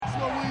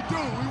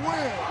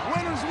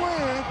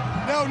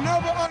they'll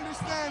never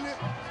understand it.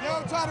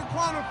 They'll try to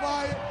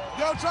quantify it.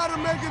 They'll try to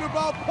make it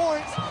about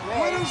points.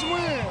 Winners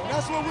win.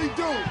 That's what we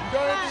do.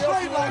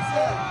 Straight like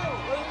that.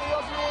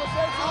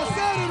 I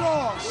said it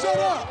all. Shut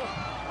up.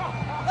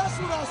 That's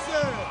what I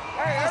said.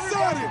 I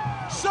said it.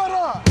 Shut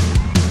up.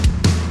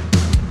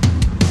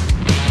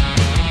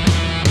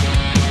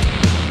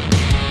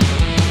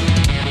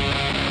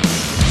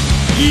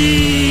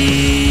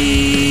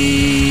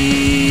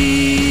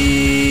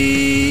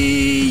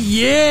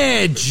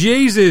 Yeah,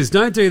 Jesus,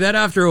 don't do that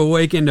after a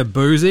weekend of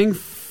boozing.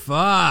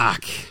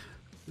 Fuck.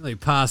 Really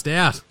passed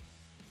out.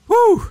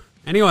 Woo!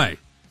 Anyway,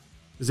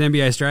 this is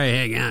NBA Australia.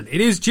 Hang on.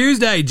 It is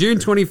Tuesday, June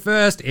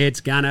 21st.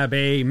 It's gonna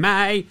be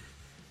May.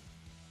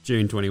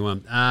 June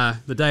 21.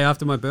 The day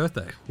after my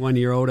birthday. 1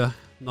 year older,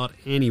 not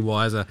any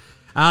wiser.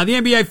 The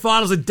NBA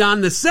Finals are done.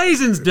 The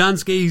season's done,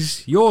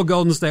 skis. Your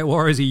Golden State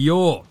Warriors are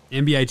your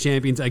NBA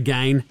champions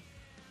again.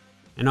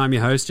 And I'm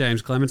your host,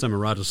 James Clements. I'm a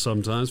writer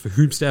sometimes for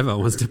whomstever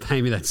wants to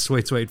pay me that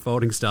sweet, sweet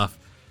folding stuff.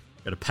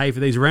 Got to pay for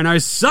these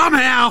renos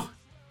somehow.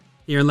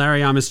 Here in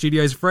Larry Armour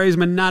Studios, freeze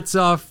my nuts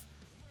off.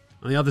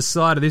 On the other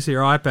side of this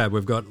here iPad,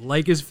 we've got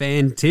Lakers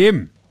fan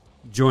Tim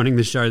joining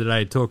the show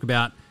today to talk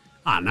about,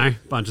 I don't know,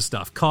 a bunch of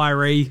stuff.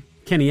 Kyrie,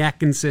 Kenny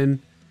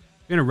Atkinson.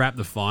 We're going to wrap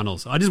the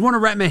finals. I just want to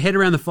wrap my head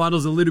around the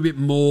finals a little bit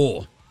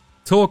more.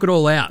 Talk it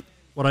all out.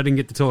 What I didn't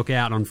get to talk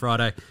out on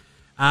Friday.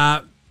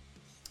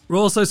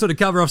 We'll also sort of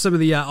cover off some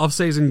of the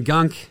off-season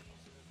gunk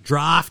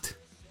draft.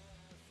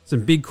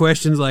 Some big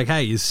questions like,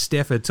 hey, is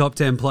Steph a top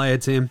 10 player,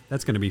 Tim?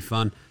 That's going to be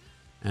fun.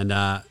 And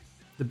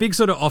the big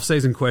sort of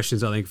off-season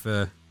questions, I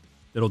think,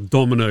 that'll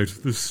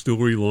dominate the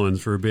storylines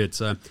for a bit.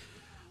 So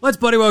let's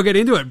bloody well get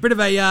into it. Bit of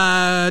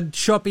a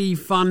choppy,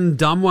 fun,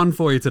 dumb one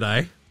for you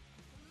today.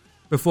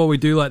 Before we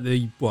do like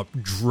the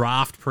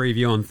draft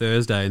preview on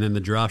Thursday and then the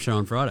draft show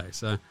on Friday.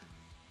 So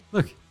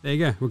look, there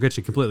you go. We'll get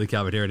you completely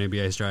covered here at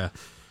NBA Australia.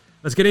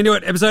 Let's get into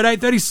it. Episode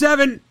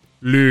 837.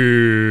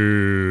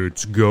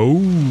 Let's go.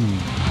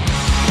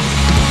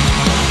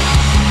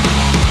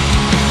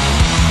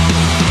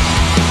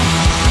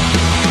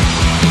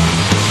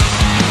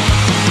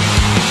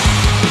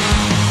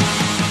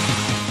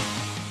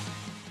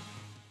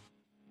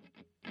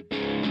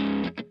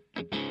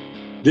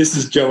 This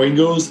is Joe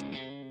Ingles,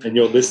 and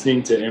you're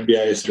listening to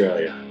NBA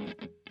Australia.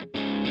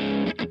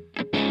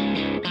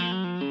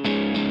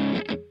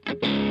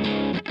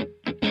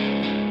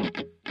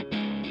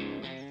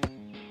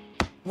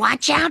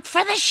 Watch out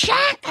for the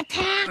Shaq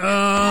attack.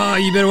 Oh,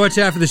 you better watch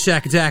out for the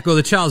Shaq attack or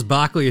the Charles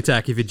Barkley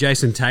attack if you're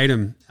Jason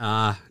Tatum.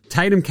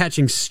 Tatum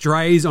catching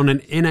strays on an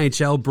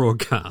NHL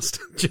broadcast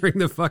during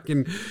the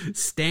fucking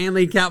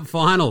Stanley Cup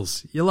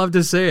Finals. You love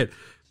to see it.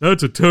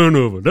 That's a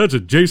turnover. That's a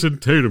Jason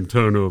Tatum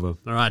turnover.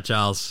 All right,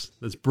 Charles.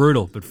 That's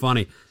brutal, but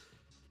funny.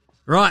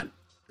 Right. I'm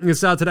going to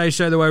start today's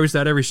show the way we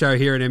start every show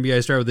here at NBA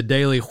Australia with the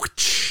daily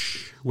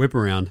whip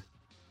around.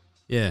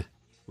 Yeah,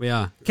 we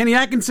are. Kenny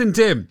Atkinson,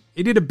 Tim.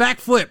 He did a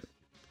backflip.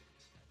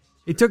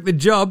 He took the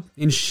job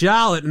in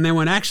Charlotte and then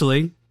went,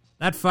 actually,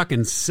 that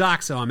fucking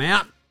sucks, so I'm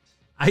out.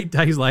 8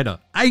 days later.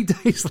 8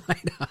 days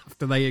later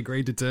after they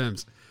agreed to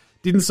terms.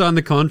 Didn't sign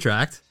the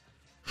contract.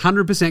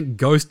 100%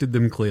 ghosted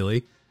them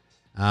clearly.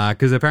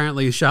 Because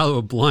apparently Charlotte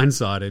were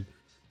blindsided.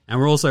 And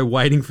we're also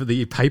waiting for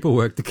the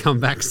paperwork to come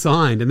back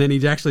signed. And then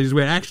he actually just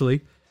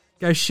went,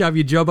 go shove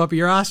your job up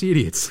your ass, you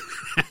idiots.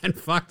 And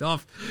fucked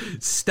off.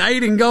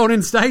 Stayed in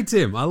Golden State,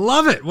 Tim. I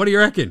love it. What do you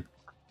reckon?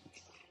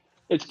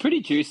 It's pretty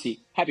juicy.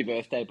 Happy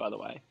birthday, by the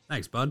way.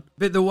 Thanks, bud.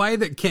 But the way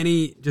that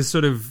Kenny just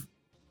sort of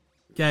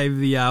gave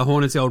the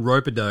Hornets the old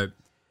rope-a-dope,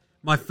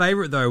 my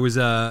favourite, though, was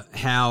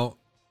how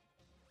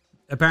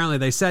apparently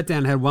they sat down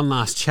and had one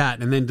last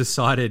chat and then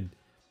decided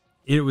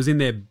it was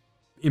in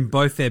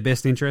both their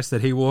best interests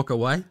that he walk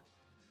away.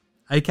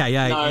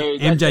 AKA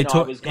MJ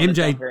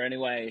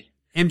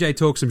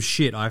talked some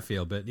shit, I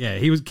feel. But yeah,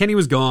 Kenny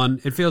was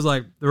gone. It feels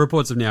like the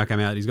reports have now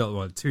come out. He's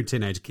got 2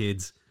 teenage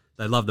kids.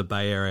 They love the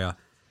Bay Area.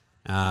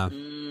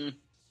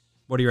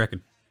 What do you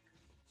reckon?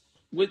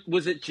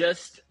 Was it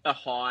just a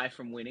high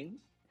from winning?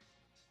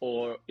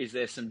 Or is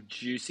there some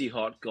juicy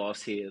hot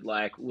goss here?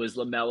 Like, was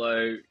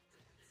LaMelo...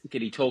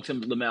 Did he talk to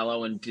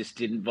LaMelo and just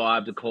didn't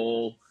vibe the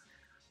call?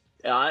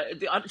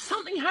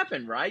 Something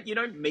happened, right? You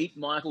don't meet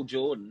Michael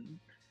Jordan,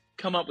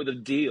 come up with a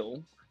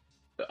deal.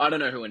 I don't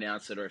know who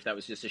announced it or if that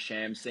was just a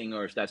shams thing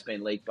or if that's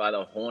been leaked by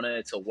the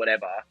Hornets or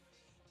whatever.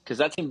 Because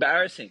that's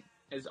embarrassing.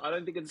 I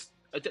don't think it's...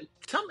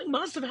 Something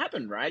must have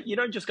happened, right? You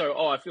don't just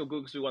go, I feel good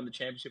because we won the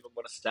championship and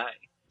want to stay.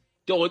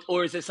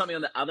 Or is there something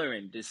on the other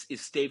end? Is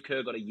Steve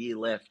Kerr got a year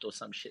left or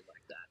some shit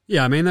like that?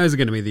 Yeah, I mean, those are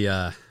going to be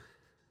the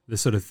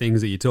sort of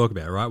things that you talk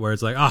about, right? Where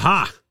it's like,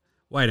 aha,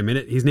 wait a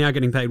minute, he's now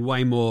getting paid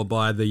way more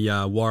by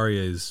the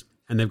Warriors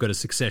and they've got a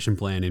succession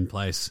plan in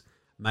place,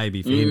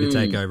 maybe for him to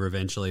take over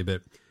eventually.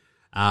 But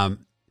I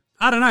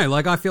don't know,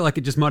 I feel like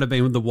it just might have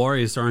been with the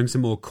Warriors throwing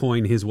some more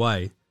coin his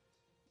way.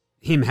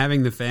 Him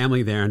having the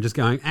family there and just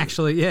going,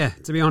 actually, yeah,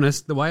 to be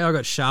honest, the way I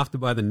got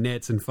shafted by the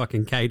Nets and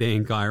fucking KD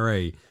and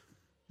Kyrie,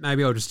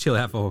 maybe I'll just chill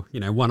out for,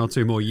 1 or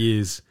 2 more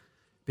years,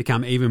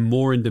 become even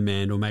more in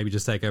demand, or maybe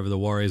just take over the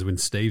Warriors when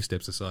Steve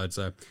steps aside.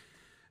 So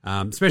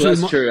Especially Well,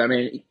 that's true. I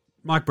mean,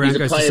 Mike Brown he's a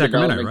goes to player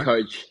Sacramento, development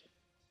right? coach.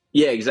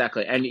 Yeah,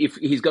 exactly. And if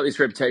he's got this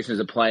reputation as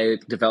a player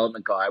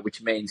development guy,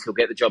 which means he'll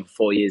get the job for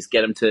 4 years,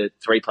 get him to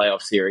 3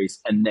 playoff series,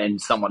 and then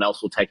someone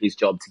else will take his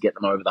job to get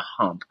them over the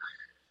hump.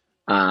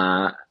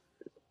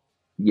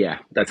 Yeah,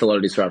 that's a lot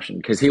of disruption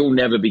because he'll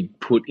never be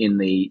put in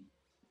the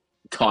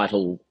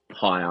title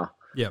higher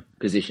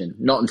position.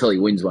 Not until he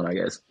wins one, I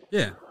guess.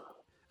 Yeah.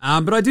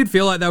 But I did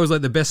feel like that was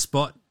like the best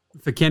spot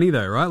for Kenny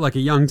though, right? Like a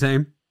young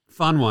team,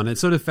 fun one. It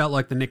sort of felt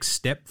like the next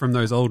step from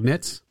those old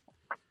Nets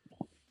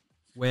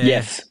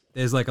where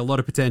there's like a lot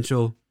of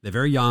potential. They're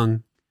very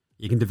young.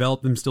 You can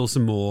develop them still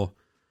some more,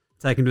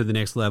 take them to the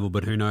next level,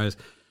 but who knows?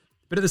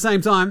 But at the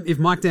same time, if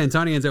Mike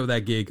D'Antoni ends up with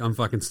that gig, I'm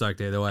fucking stoked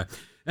either way.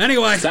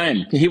 Anyway.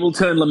 Same. He will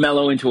turn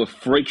LaMelo into a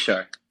freak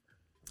show.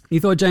 You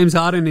thought James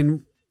Harden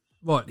in,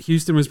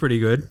 Houston was pretty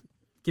good.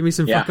 Give me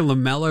some fucking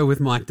LaMelo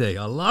with Mike D.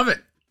 I love it.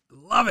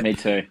 Love it. Me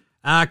too.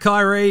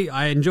 Kyrie,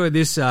 I enjoyed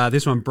this.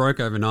 This one broke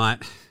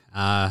overnight.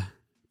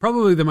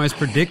 Probably the most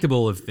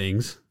predictable of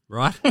things,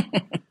 right?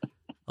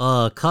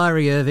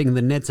 Kyrie Irving and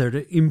the Nets are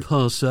at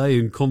impasse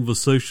in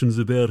conversations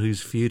about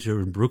his future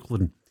in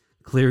Brooklyn,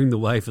 clearing the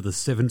way for the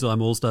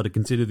 7-time All-Star to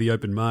consider the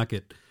open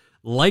market.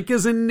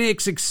 Lakers and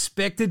Knicks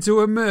expected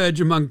to emerge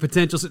among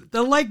potential...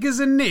 The Lakers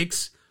and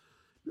Knicks,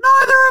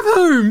 neither of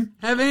whom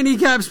have any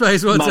cap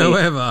space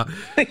whatsoever.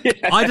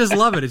 I just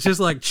love it. It's just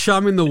like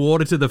chumming the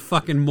water to the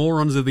fucking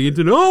morons of the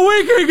internet. Oh,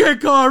 we can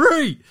get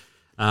Kyrie!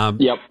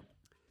 Yep.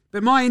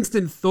 But my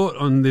instant thought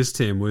on this,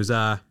 Tim, was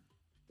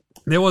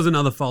there was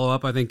another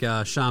follow-up. I think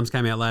Shams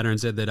came out later and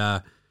said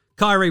that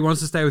Kyrie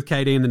wants to stay with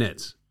KD in the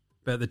Nets.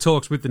 But the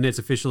talks with the Nets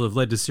official have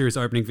led to serious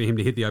opening for him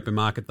to hit the open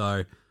market,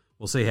 though.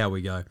 We'll see how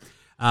we go.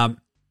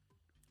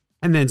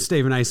 And then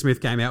Stephen A.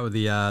 Smith came out with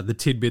the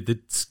tidbit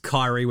that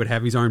Kyrie would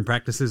have his own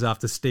practices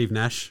after Steve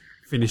Nash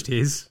finished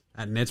his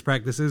at Nets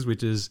practices,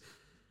 which is,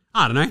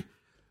 I don't know.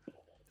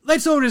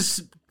 Let's all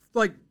just,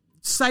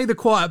 say the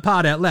quiet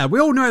part out loud.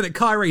 We all know that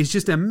Kyrie is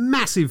just a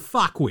massive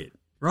fuckwit,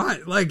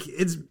 right? Like,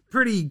 it's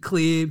pretty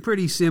clear,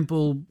 pretty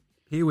simple.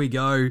 Here we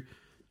go.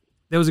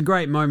 There was a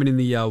great moment in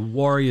the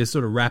Warriors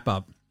sort of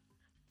wrap-up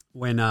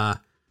when...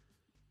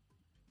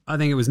 I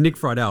think it was Nick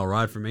Friedel,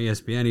 right, from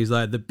ESPN. He's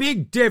like, the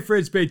big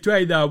difference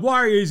between the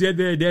Warriors and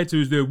the Nets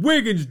was that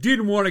Wiggins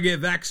didn't want to get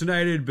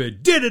vaccinated,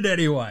 but did it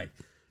anyway.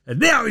 And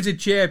now he's a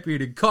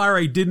champion, and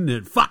Kyrie didn't,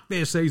 and fuck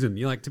their season.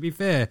 You're like, to be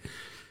fair,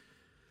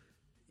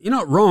 you're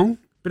not wrong,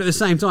 but at the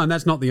same time,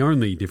 that's not the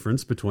only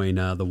difference between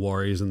the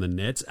Warriors and the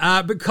Nets.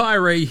 But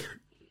Kyrie,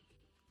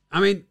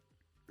 I mean,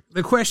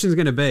 the question's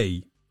going to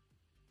be,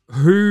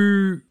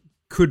 who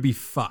could be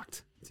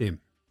fucked, Tim?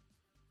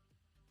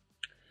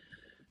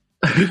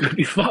 Who could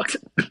be fucked?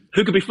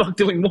 Who could be fucked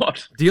doing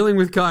what? Dealing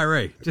with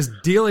Kyrie. Just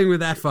dealing with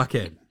that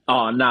fuckhead.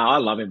 Oh, no, I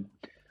love him.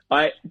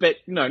 But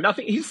no,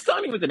 nothing. He's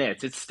starting with the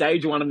Nets. It's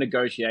stage 1 of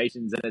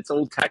negotiations, and it's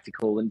all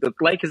tactical. And the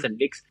Lakers and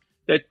Knicks,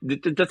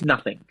 that's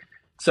nothing.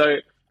 So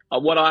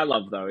what I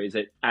love, though, is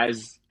that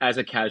as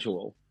a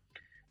casual,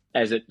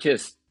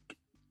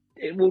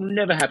 it will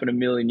never happen in a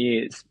million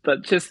years,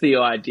 but just the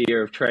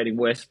idea of trading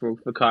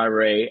Westbrook for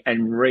Kyrie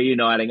and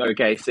reuniting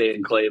OKC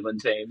and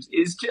Cleveland teams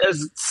is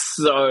just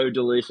so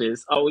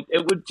delicious.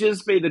 It would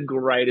just be the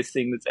greatest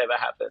thing that's ever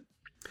happened.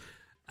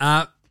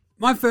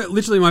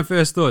 Literally my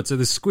first thought. So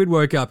the squid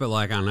woke up at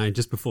I don't know,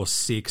 just before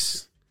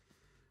 6.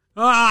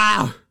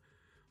 My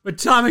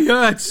tummy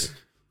hurts.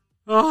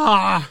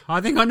 I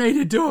think I need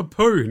to do a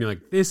poo. And you're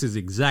like, this is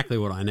exactly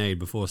what I need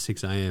before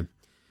 6 a.m.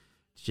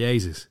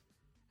 Jesus.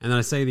 And then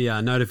I see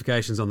the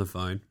notifications on the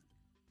phone.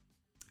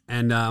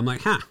 And I'm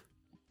like, can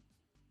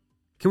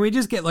we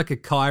just get a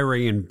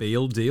Kyrie and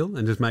Beal deal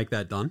and just make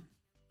that done?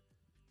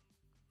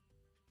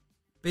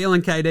 Beal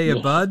and KD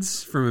are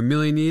buds from a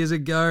million years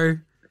ago.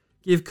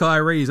 Give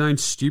Kyrie his own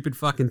stupid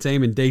fucking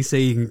team in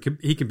DC.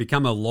 He can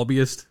become a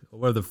lobbyist or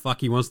whatever the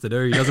fuck he wants to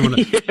do. He doesn't want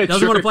to.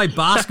 Doesn't want to play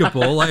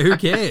basketball. Who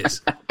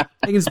cares?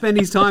 He can spend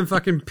his time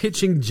fucking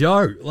pitching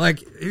Joe.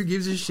 Who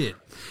gives a shit?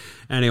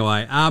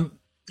 Anyway,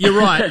 you're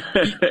right.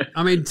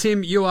 I mean,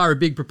 Tim, you are a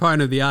big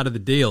proponent of the art of the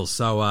deal.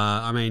 So,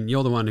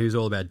 you're the one who's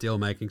all about deal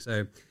making.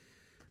 So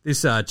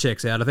this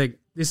checks out. I think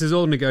this is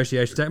all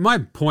negotiation. My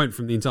point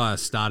from the entire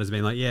start has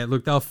been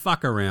look, they'll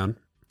fuck around.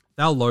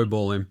 They'll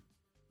lowball him.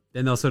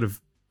 Then they'll sort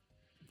of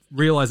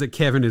realize that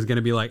Kevin is going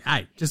to be like,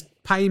 hey, just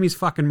pay him his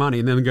fucking money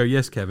and then go,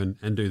 yes, Kevin,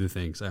 and do the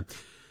thing. So,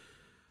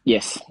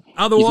 yes.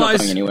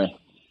 Otherwise, he's not going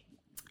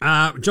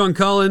anywhere. John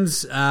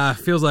Collins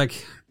feels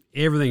like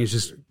everything is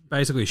just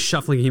basically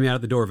shuffling him out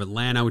at the door of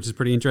Atlanta, which is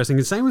pretty interesting.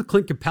 And same with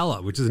Clint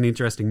Capella, which is an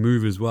interesting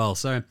move as well.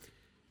 So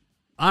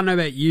I don't know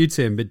about you,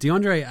 Tim, but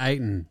DeAndre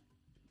Ayton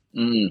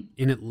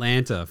in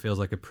Atlanta feels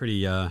like a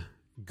pretty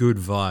good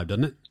vibe,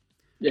 doesn't it?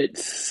 It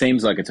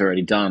seems like it's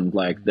already done.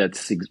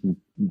 That's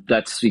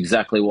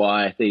exactly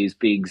why these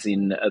bigs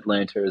in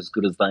Atlanta, as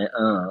good as they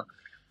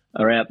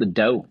are out the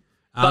door.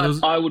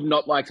 But I would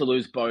not like to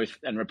lose both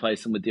and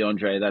replace them with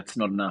DeAndre. That's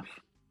not enough.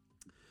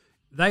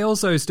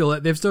 They've still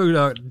got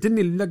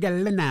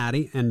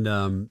Gallinari and I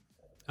don't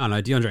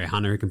know, DeAndre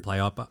Hunter who can play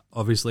up,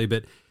 obviously,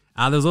 but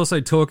There's also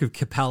talk of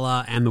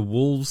Capella and the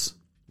Wolves,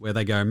 where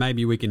they go,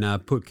 maybe we can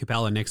put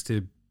Capella next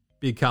to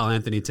Big Carl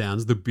Anthony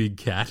Towns, the big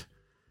cat.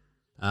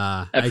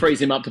 That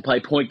frees him up to play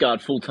point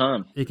guard full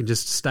time. He can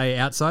just stay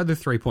outside the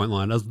 3-point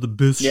line as the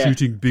best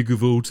shooting big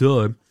of all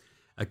time,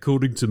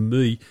 according to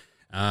me.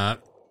 I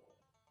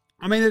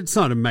mean, it's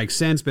not to make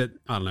sense, but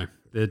I don't know.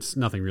 There's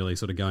nothing really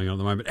sort of going on at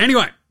the moment.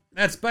 Anyway,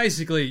 that's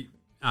basically,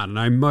 I don't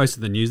know, most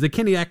of the news. The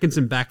Kenny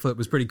Atkinson backflip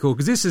was pretty cool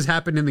because this has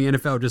happened in the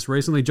NFL just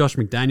recently. Josh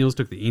McDaniels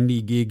took the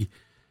Indy gig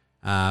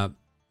and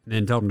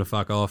then told him to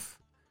fuck off,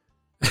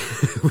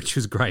 which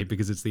was great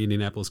because it's the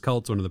Indianapolis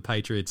Colts, one of the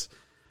Patriots'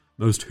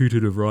 most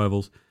hooted of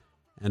rivals.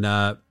 And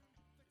it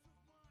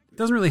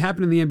doesn't really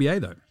happen in the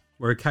NBA, though,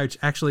 where a coach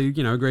actually,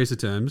 agrees to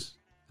terms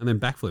and then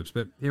backflips.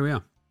 But here we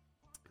are.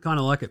 Kind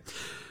of like it.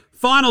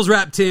 Finals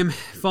wrap, Tim.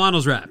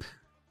 Finals wrap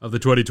of the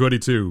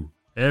 2022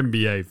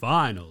 NBA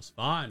Finals.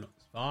 Finals.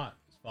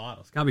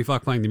 Can't be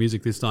fucked playing the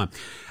music this time.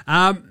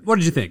 What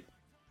did you think?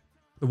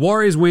 The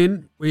Warriors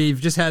win.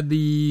 We've just had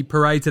the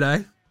parade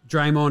today.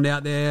 Draymond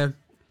out there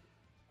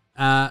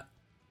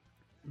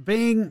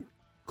being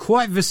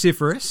quite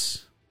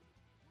vociferous.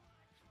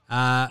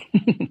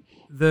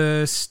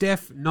 The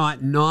Steph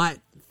Night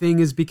thing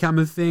has become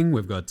a thing.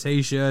 We've got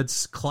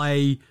T-shirts.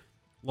 Clay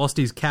lost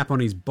his cap on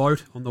his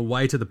boat on the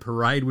way to the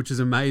parade, which is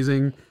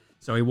amazing.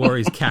 So he wore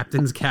his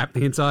captain's cap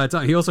the entire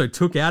time. He also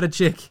took out a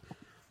chick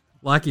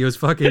like he was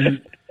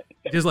fucking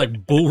just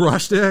like bull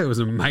rushed her. It was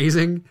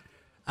amazing.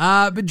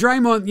 But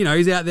Draymond,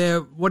 he's out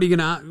there. What are you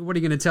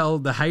gonna tell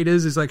the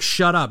haters? It's like,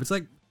 shut up. It's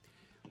like,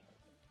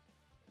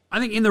 I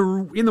think in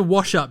the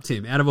wash up,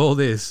 Tim, out of all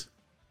this,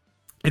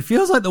 it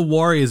feels like the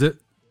Warriors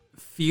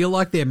feel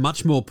like they're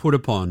much more put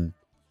upon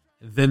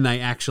than they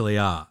actually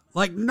are.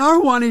 Like, no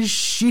one is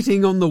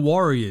shitting on the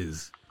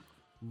Warriors,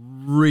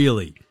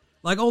 really.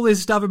 Like, all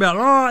this stuff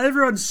about,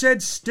 everyone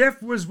said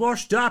Steph was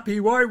washed up, he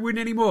won't win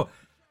anymore.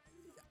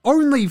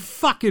 Only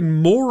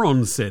fucking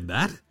morons said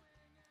that.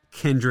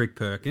 Kendrick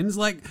Perkins.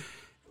 Like,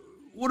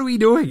 what are we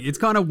doing? It's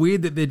kind of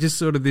weird that they're just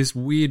sort of this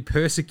weird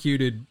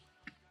persecuted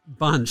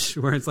bunch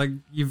where it's like,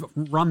 you've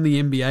run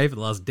the NBA for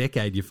the last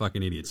decade, you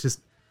fucking idiots.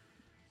 Just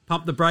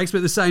pump the brakes, but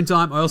at the same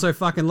time, I also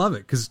fucking love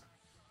it because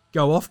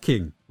go off,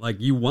 King. Like,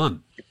 you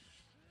won.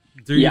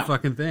 Do your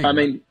fucking thing. I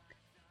mean,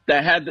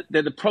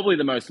 they're probably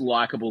the most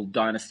likable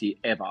dynasty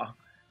ever.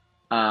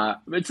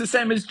 It's the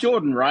same as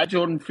Jordan, right?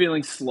 Jordan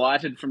feeling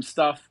slighted from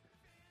stuff.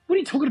 What are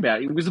you talking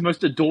about? He was the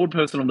most adored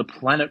person on the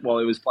planet while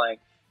he was playing.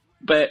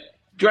 But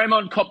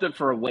Draymond copped it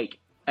for a week,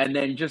 and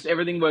then just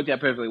everything worked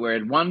out perfectly. Where he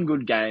had one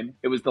good game.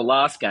 It was the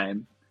last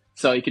game,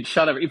 so he could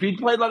shut up. If he'd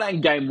played like that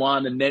in game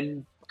one and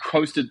then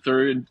coasted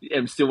through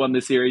and still won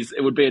the series,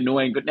 it would be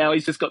annoying. But now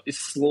he's just got this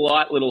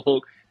slight little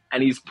hook,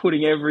 and he's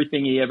putting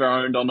everything he ever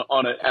owned on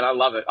it, and I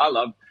love it. I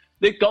love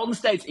the Golden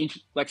State's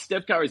like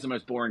Steph Curry is the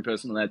most boring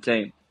person on that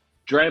team.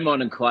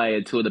 Draymond and Clay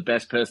are two of the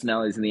best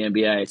personalities in the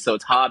NBA, so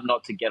it's hard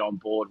not to get on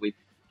board with.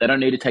 They don't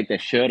need to take their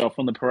shirt off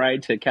on the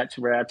parade to catch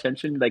our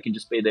attention. They can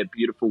just be their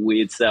beautiful,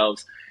 weird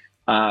selves,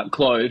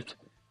 clothed.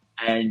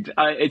 And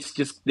it's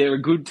just, they're a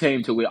good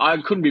team to win.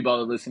 I couldn't be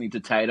bothered listening to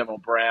Tatum or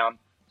Brown.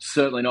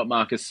 Certainly not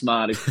Marcus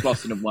Smart if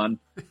Boston have won.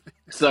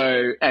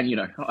 So,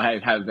 and, I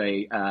have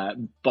a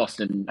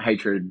Boston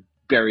hatred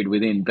buried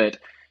within. But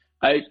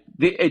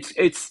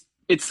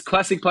it's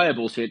classic player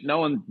bullshit. No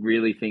one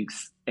really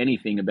thinks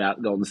anything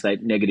about Golden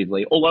State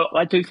negatively. Although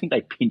I do think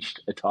they pinched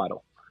a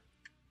title.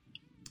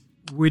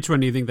 Which one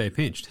do you think they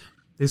pinched?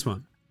 This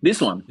one?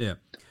 This one? Yeah.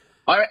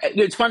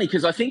 It's funny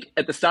because I think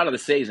at the start of the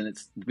season,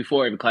 it's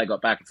before even Clay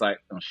got back, it's like,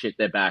 oh shit,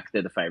 they're back.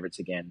 They're the favourites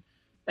again.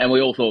 And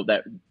we all thought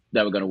that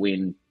they were going to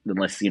win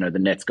unless, the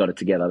Nets got it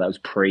together. That was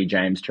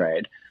pre-James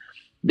trade.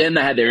 Then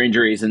they had their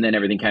injuries and then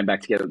everything came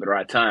back together at the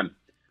right time.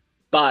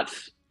 But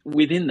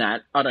within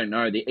that, I don't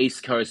know. The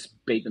East Coast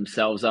beat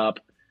themselves up.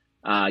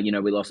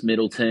 We lost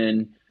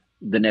Middleton.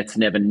 The Nets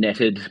never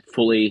netted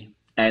fully.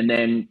 And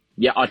then,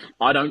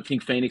 I don't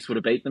think Phoenix would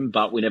have beat them,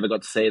 but we never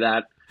got to see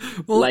that.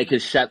 Well,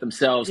 Lakers shat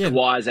themselves. Yeah.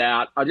 Kawhi's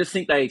out. I just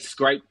think they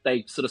sort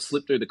of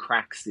slipped through the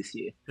cracks this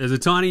year. There's a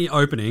tiny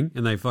opening,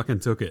 and they fucking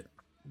took it.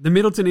 The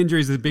Middleton injury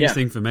is the biggest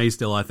thing for me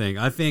still, I think.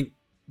 I think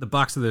the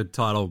Bucks are the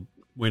title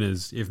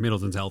winners if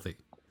Middleton's healthy.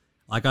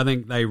 Like, I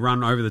think they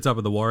run over the top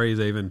of the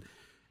Warriors even.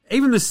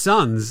 Even the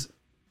Suns,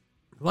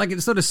 like, it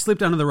sort of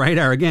slipped under the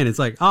radar again. It's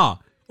like,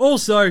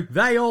 also,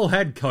 they all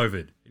had COVID.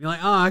 And you're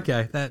like,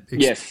 okay.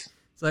 Yes.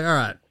 It's like, all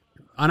right.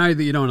 I know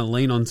that you don't want to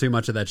lean on too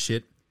much of that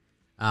shit,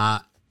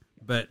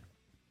 but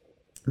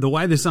the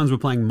way the Suns were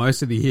playing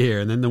most of the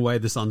year and then the way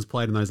the Suns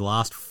played in those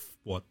last,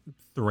 4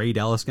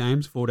 Dallas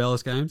games?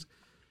 Wasn't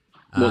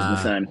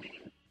the same.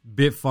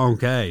 Bit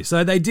funky.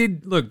 So they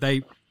did, look,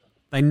 they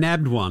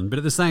nabbed one, but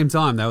at the same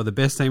time, they were the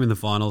best team in the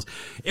finals.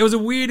 It was a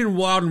weird and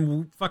wild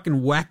and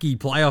fucking wacky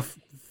playoff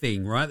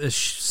thing, right?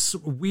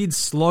 The weird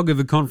slog of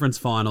the conference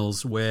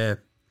finals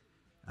where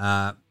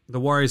the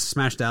Warriors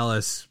smash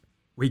Dallas.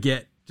 We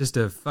get just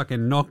a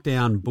fucking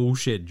knockdown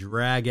bullshit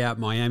drag out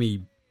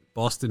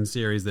Miami-Boston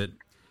series that,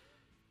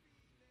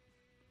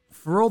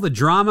 for all the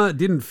drama,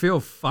 didn't feel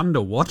fun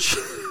to watch,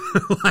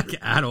 like,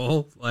 at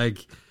all.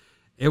 Like,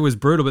 it was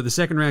brutal, but the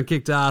second round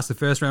kicked ass. The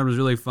first round was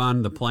really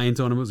fun. The play-in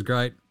tournament was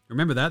great.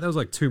 Remember that? That was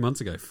like 2 months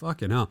ago.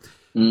 Fucking hell.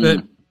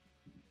 But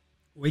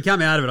we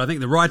come out of it. I think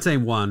the right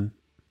team won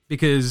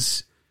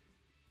because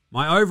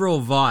my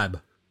overall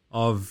vibe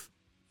of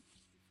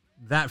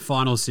that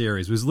final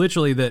series was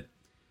literally that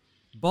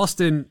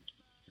Boston,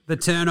 the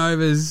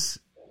turnovers,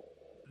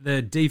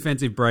 the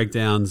defensive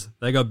breakdowns,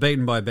 they got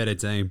beaten by a better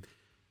team.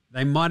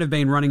 They might have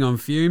been running on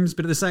fumes,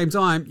 but at the same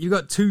time, you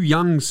got two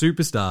young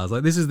superstars.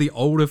 Like, this is the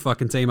older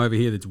fucking team over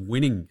here that's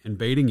winning and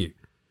beating you.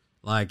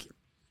 Like,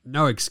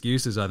 no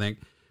excuses, I think.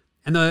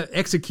 And the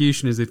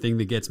execution is the thing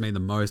that gets me the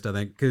most, I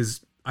think,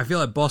 because I feel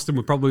like Boston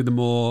were probably the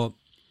more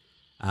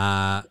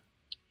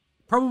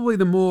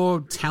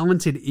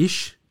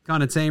talented-ish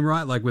kind of team,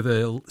 right? Like with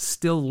a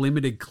still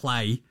limited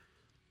Clay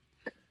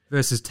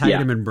versus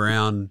Tatum and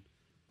Brown.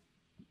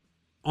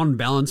 On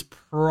balance,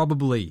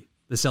 probably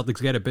the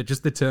Celtics get it, but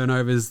just the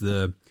turnovers,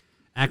 the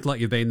act like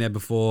you've been there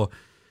before,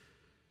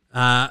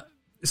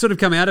 sort of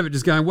come out of it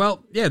just going,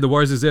 well, yeah, the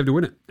Warriors deserve to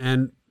win it.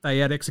 And they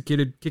had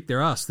executed, kicked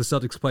their ass. The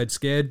Celtics played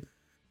scared,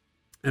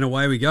 and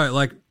away we go.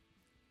 Like,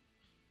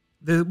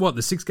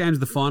 the 6 games of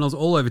the finals,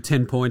 all over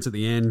 10 points at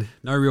the end,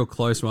 no real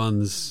close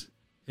ones.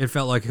 It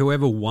felt like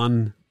whoever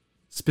won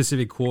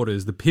specific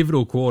quarters, the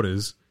pivotal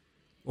quarters,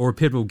 or a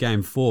pivotal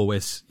game 4 where,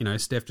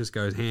 Steph just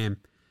goes ham,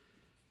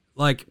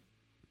 like,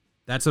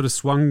 that sort of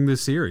swung the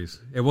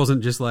series. It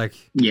wasn't just like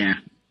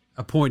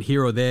a point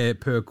here or there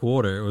per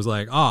quarter. It was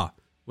like,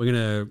 we're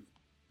going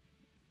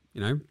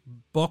to,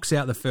 box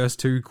out the first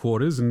 2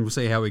 quarters and we'll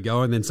see how we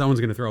go. And then someone's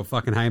going to throw a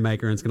fucking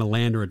haymaker and it's going to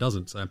land or it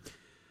doesn't. So,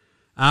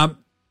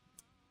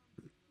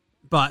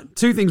 but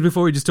 2 things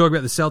before we just talk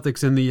about the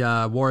Celtics and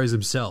the Warriors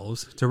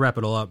themselves to wrap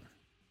it all up.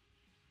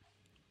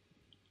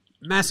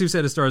 Massive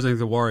set of stories, I think,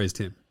 the Warriors,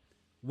 Tim.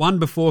 1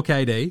 before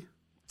KD,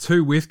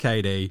 2 with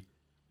KD,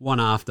 1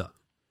 after.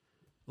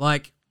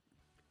 Like,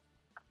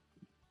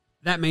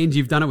 that means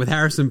you've done it with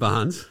Harrison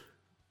Barnes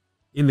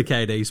in the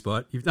KD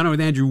spot. You've done it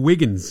with Andrew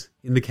Wiggins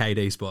in the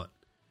KD spot.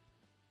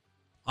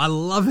 I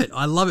love it.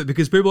 I love it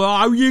because people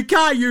are, you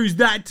can't use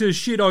that to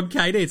shit on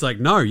KD. It's like,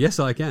 no, yes,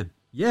 I can.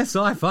 Yes,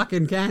 I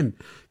fucking can.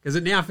 Because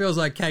it now feels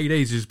like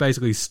KD's just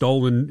basically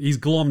stolen, he's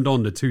glommed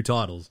onto 2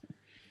 titles,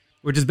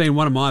 which has been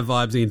one of my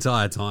vibes the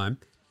entire time.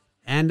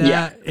 And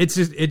it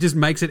just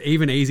makes it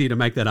even easier to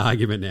make that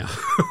argument now,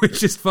 which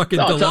just fucking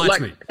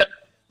delights me.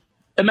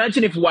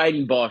 Imagine if Wade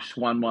and Bosch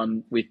won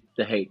one with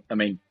the Heat. I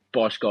mean,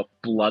 Bosch got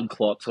blood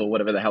clots or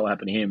whatever the hell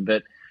happened to him.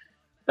 But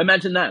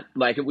imagine that.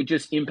 Like, it would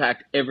just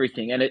impact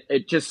everything. And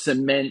it just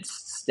cements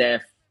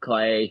Steph,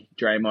 Clay,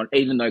 Draymond,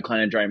 even though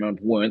Clay and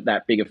Draymond weren't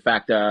that big a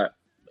factor.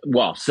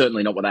 Well,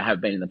 certainly not what they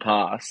have been in the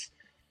past.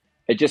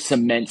 It just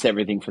cements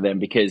everything for them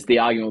because the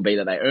argument will be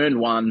that they earned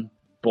 1,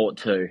 bought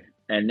 2.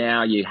 And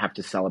now you have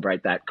to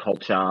celebrate that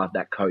culture,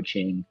 that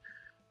coaching,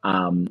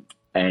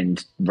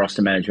 and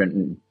roster management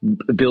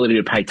and ability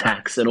to pay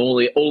tax and all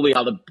the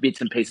other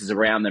bits and pieces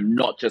around them,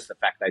 not just the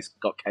fact they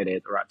got KD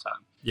at the right time.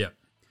 Yeah.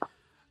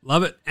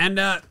 Love it. And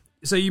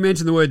so you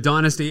mentioned the word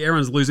dynasty.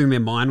 Everyone's losing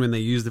their mind when they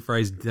use the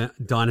phrase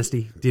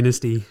dynasty.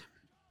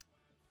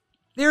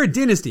 They're a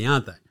dynasty,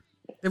 aren't they?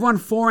 They've won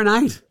 4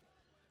 and 8.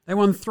 They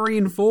won 3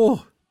 and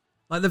 4.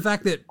 Like, the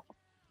fact that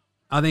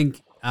I think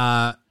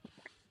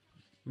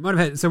we might have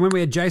had, so when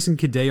we had Jason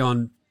Kadee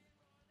on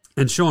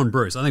and Sean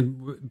Bruce, I think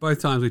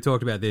both times we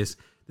talked about this,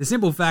 the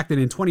simple fact that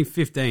in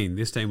 2015,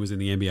 this team was in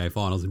the NBA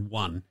Finals and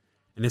won,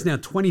 and it's now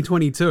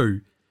 2022,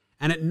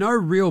 and at no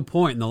real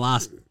point in the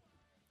last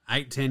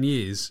 8-10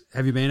 years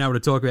have you been able to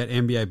talk about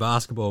NBA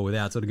basketball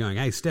without sort of going,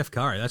 hey, Steph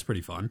Curry, that's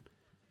pretty fun.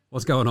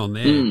 What's going on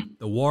there?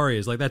 The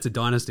Warriors, like, that's a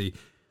dynasty.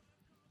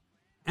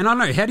 And I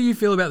don't know, how do you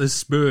feel about the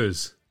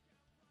Spurs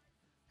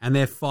and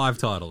their 5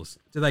 titles?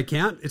 Do they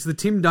count? It's the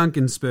Tim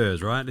Duncan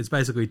Spurs, right? It's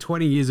basically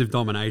 20 years of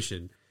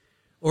domination.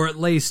 Or at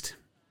least,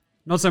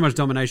 not so much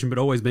domination, but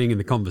always being in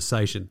the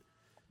conversation,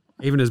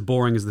 even as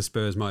boring as the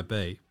Spurs might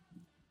be.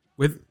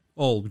 With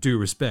all due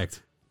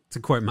respect, to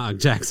quote Mark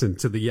Jackson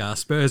to the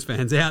Spurs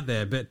fans out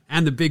there,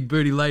 and the big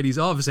booty ladies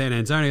of San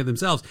Antonio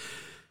themselves.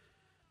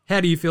 How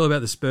do you feel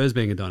about the Spurs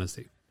being a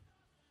dynasty?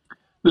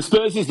 The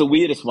Spurs is the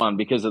weirdest one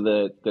because of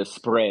the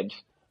spread.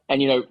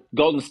 And,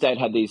 Golden State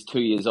had these 2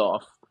 years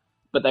off,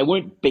 but they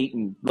weren't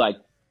beaten, like,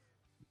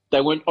 they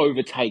weren't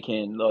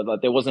overtaken.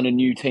 Like, there wasn't a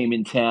new team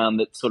in town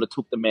that sort of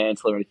took the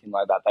mantle or anything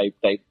like that.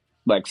 They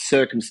like,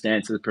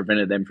 circumstances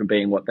prevented them from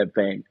being what they've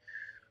been.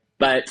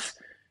 But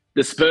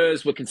the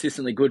Spurs were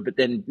consistently good, but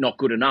then not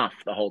good enough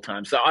the whole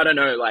time. So I don't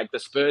know. Like, the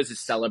Spurs is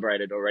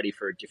celebrated already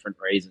for a different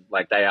reason.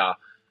 Like, they are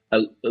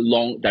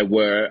they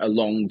were a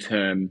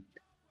long-term,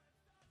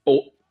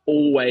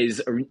 always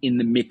in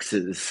the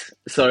mixes.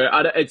 So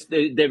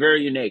they're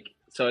very unique.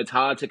 So it's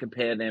hard to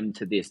compare them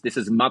to this. This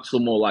is much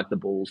more like the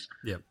Bulls.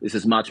 Yep. This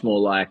is much more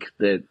like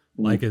the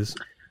Lakers.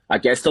 I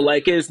guess the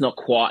Lakers, not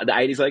quite. The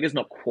 80s Lakers,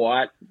 not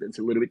quite. It's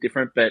a little bit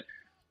different. But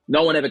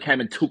no one ever came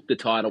and took the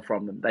title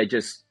from them. They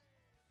just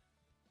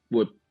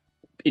were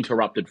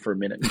interrupted for a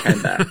minute and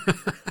came back.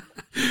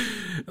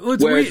 Well,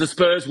 whereas the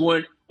Spurs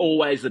weren't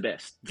always the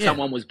best. Yeah.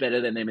 Someone was better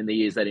than them in the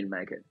years they didn't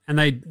make it. And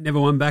they never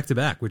won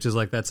back-to-back, which is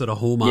like that sort of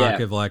hallmark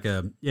of like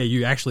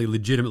you actually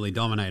legitimately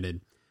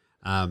dominated,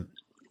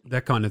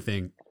 that kind of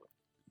thing.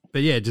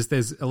 But yeah, just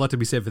there's a lot to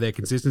be said for their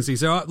consistency.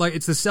 So like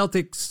it's the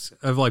Celtics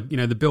of like,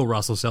 the Bill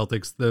Russell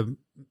Celtics, the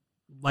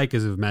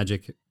Lakers of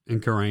Magic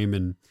and Kareem,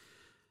 and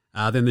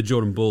then the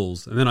Jordan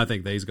Bulls. And then I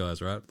think these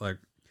guys, right? Like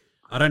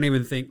I don't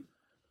even think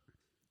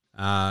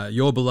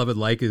your beloved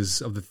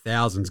Lakers of the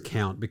thousands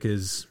count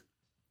because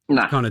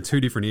No. kind of two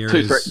different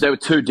eras. There were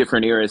two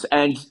different eras,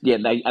 and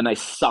they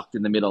sucked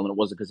in the middle, and it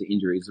wasn't because of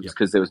injuries; it was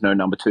because there was no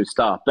number 2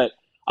 star. But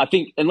I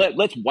think, and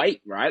let's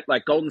wait, right?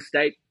 Like Golden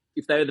State,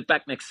 if they're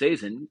back next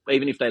season,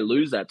 even if they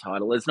lose that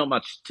title, there's not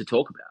much to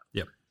talk about.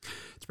 Yep,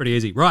 it's pretty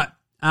easy, right?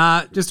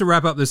 Just to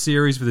wrap up the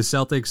series for the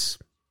Celtics,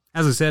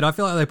 as I said, I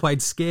feel like they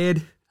played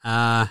scared.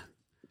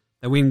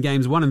 They win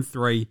games 1 and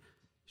 3,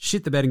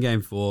 shit the bed in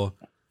game 4.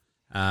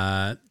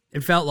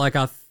 It felt like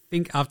I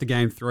think after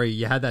game 3,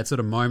 you had that sort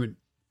of moment.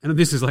 And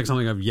this is like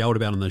something I've yelled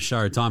about on the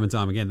show time and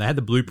time again. They had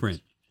the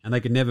blueprint, and they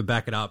could never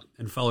back it up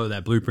and follow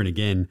that blueprint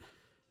again.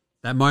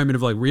 That moment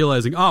of like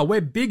realizing, oh,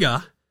 we're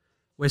bigger,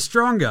 we're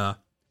stronger,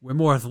 we're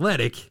more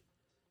athletic,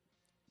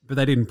 but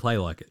they didn't play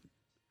like it.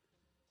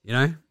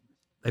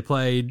 They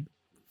played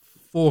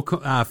for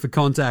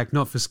contact,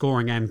 not for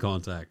scoring and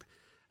contact.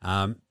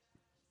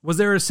 Was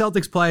there a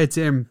Celtics player,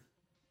 Tim,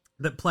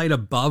 that played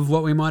above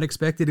what we might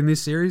expected in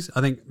this series? I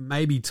think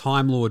maybe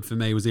Time Lord for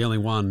me was the only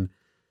one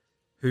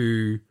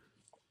who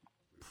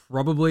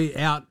probably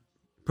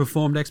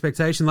outperformed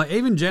expectation. Like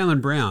even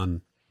Jaylen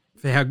Brown,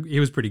 for how he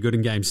was pretty good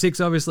in game 6,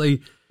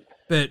 obviously,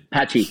 but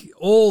Patchy.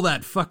 All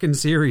that fucking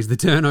series, the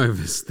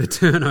turnovers.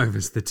 It's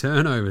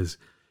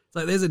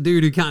like there's a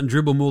dude who can't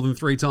dribble more than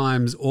 3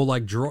 times or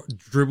like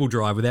dribble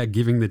drive without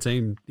giving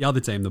the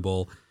other team the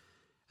ball.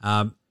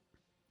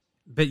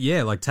 But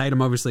yeah, like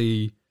Tatum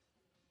obviously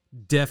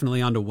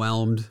definitely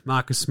underwhelmed.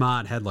 Marcus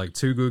Smart had like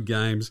 2 good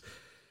games.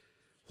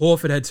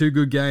 Horford had 2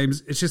 good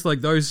games. It's just like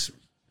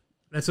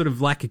that sort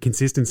of lack of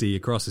consistency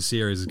across the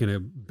series is going to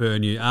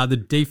burn you. The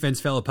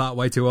defense fell apart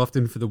way too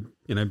often for the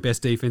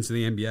best defense in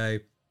the NBA.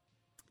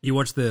 You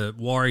watch the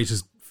Warriors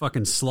just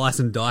fucking slice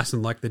and dice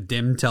and like the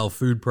Demtel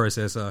food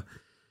processor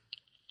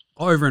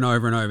over and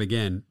over and over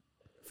again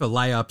for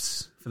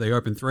layups, for the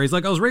open threes.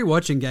 Like I was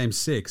rewatching game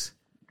 6,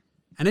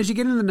 and as you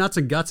get into the nuts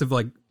and guts of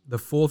like the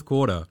fourth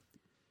quarter,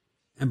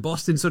 and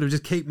Boston sort of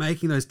just keep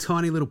making those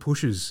tiny little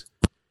pushes,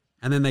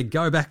 and then they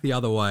go back the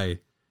other way,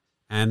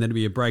 and then it'd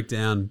be a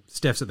breakdown.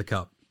 Steph's at the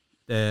cup.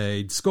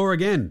 They'd score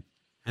again,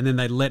 and then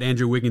they'd let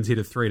Andrew Wiggins hit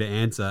a 3 to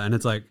answer, and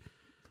it's like,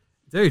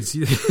 dudes,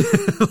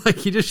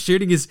 like you're just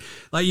shooting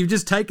like you've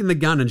just taken the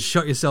gun and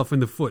shot yourself in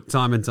the foot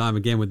time and time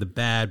again with the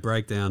bad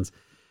breakdowns.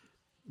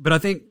 But I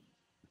think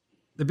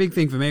the big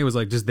thing for me was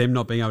like just them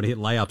not being able to hit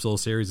layups all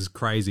series is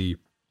crazy.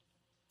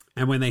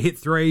 And when they hit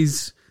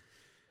threes,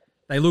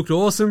 they looked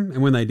awesome,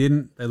 and when they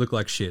didn't, they looked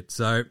like shit.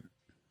 So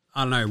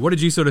I don't know. What did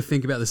you sort of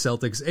think about the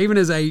Celtics? Even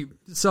as a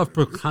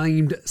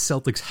self-proclaimed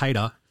Celtics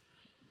hater,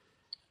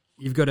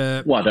 you've got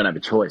a... Well, I don't have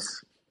a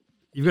choice.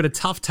 You've got a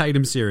tough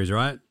Tatum series,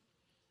 right?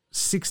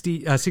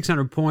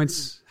 600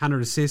 points,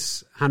 100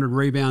 assists, 100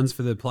 rebounds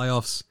for the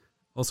playoffs,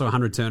 also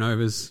 100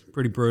 turnovers.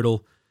 Pretty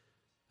brutal.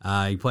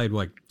 He played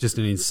like just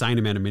an insane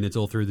amount of minutes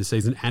all through the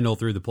season and all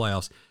through the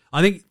playoffs.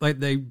 I think like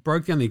they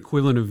broke down the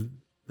equivalent of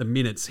the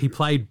minutes. He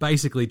played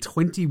basically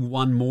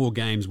 21 more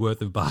games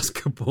worth of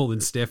basketball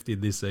than Steph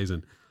did this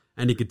season.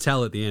 And you could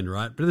tell at the end,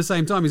 right? But at the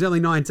same time, he's only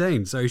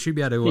 19, so he should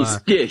be able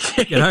to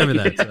get over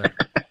that. So.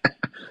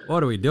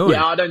 What are we doing?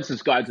 Yeah, I don't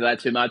subscribe to that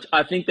too much.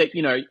 I think that,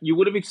 you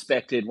would have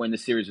expected when the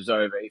series was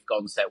over, if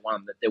Golden State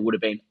won, that there would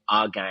have been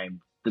our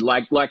game,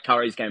 like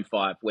Curry's game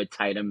 5, where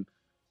Tatum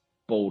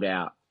balled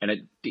out. And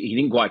he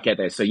didn't quite get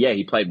there. So, yeah,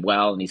 he played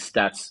well, and his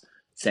stats,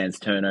 sans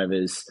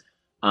turnovers,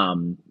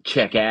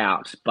 check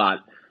out. But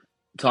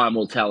time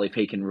will tell if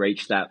he can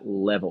reach that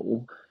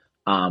level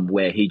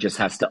where he just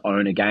has to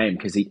own a game,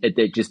 because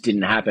it just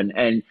didn't happen.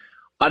 And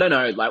I don't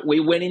know, like we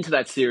went into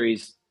that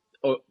series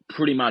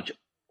pretty much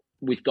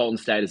with Golden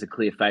State as a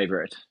clear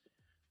favorite.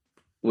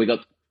 We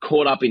got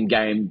caught up in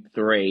game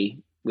 3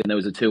 when there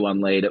was a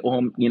 2-1 lead,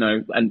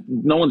 and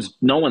no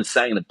one's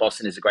saying that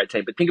Boston is a great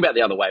team, but think about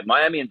the other way.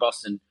 Miami and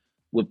Boston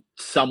were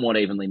somewhat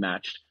evenly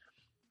matched.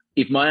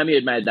 If Miami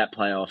had made that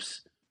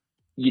playoffs,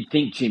 you'd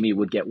think Jimmy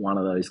would get one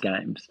of those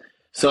games.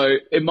 So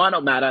it might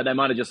not matter. They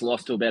might have just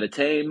lost to a better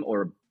team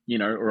or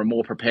a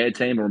more prepared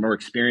team or a more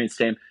experienced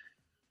team.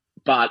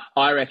 But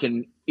I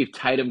reckon if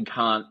Tatum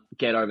can't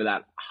get over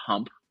that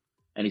hump,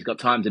 and he's got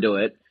time to do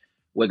it,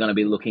 we're going to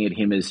be looking at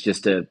him as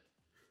just a,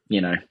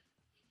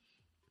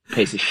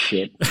 piece of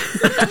shit.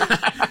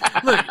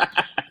 Look,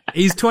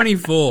 he's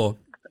 24.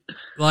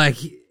 Like,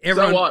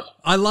 everyone... So what?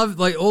 I love,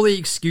 like, all the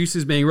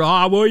excuses being,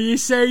 well, you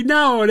see,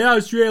 no one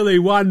else really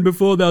won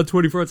before they were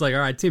 24. It's like, all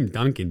right, Tim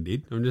Duncan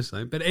did. I'm just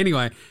saying. But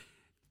anyway,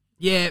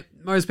 yeah,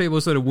 most people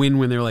sort of win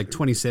when they're like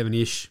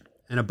 27-ish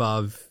and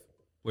above,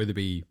 whether it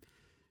be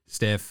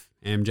Steph,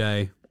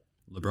 MJ,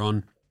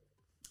 LeBron,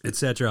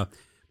 etc.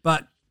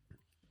 But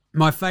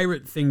my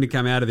favorite thing to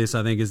come out of this,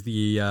 I think, is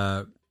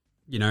the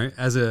you know,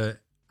 as a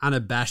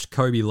unabashed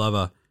Kobe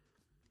lover,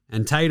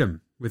 and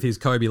Tatum with his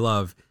Kobe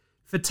love,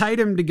 for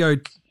Tatum to go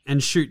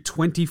and shoot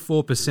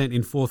 24%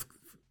 in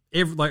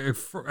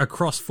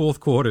across fourth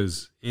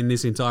quarters in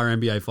this entire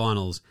NBA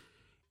Finals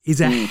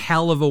is a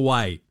hell of a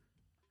way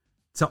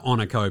to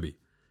honor Kobe.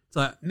 It's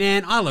like,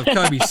 man, I love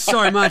Kobe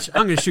so much.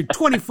 I'm going to shoot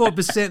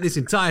 24% this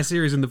entire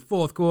series in the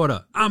fourth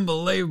quarter.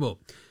 Unbelievable.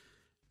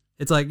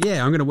 It's like,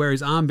 yeah, I'm going to wear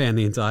his armband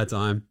the entire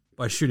time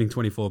by shooting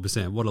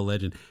 24%. What a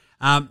legend.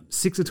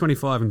 6 of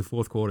 25 in the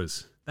fourth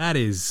quarters. That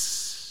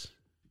is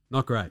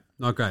not great.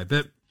 Not great.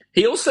 But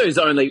he also he's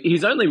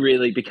only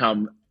really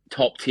become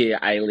top tier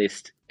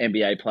A-list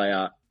NBA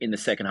player in the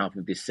second half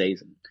of this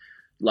season.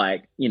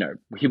 Like, you know,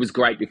 he was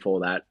great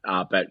before that,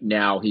 but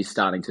now he's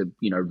starting to,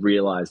 you know,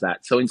 realize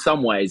that. So in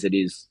some ways it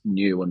is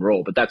new and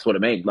raw, but that's what I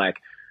mean. Like,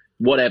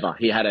 whatever.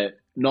 He had a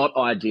not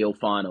ideal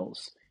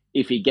finals.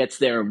 If he gets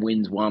there and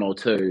wins one or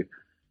two,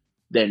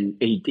 then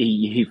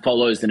he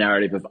follows the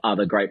narrative of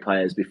other great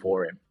players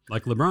before him.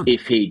 Like LeBron.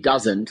 If he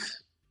doesn't,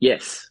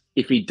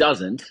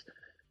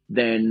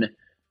 then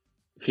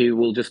he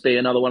will just be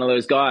another one of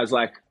those guys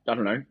like, I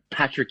don't know,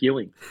 Patrick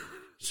Ewing.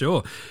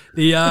 Sure.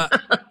 I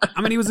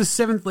mean, he was the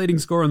 7th leading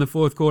scorer in the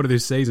fourth quarter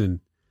this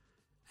season.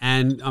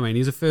 And, I mean,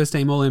 he's a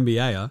first-team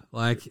All-NBAer.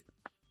 Like,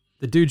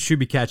 the dude should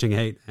be catching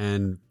heat.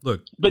 And,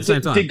 look, but at the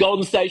same time... did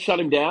Golden State shut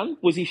him down?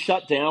 Was he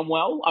shut down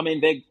well? I mean,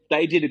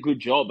 they did a good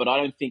job, but I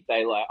don't think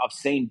I've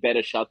seen better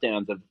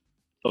shutdowns of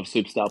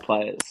superstar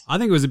players. I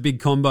think it was a big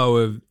combo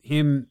of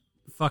him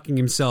fucking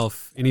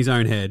himself in his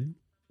own head,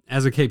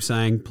 as I keep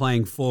saying,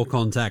 playing for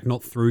contact,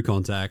 not through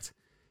contact,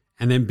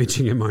 and then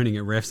bitching and moaning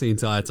at refs the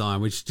entire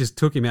time, which just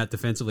took him out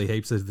defensively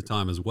heaps of the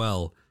time as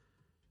well.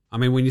 I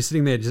mean, when you're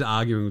sitting there just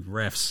arguing with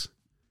refs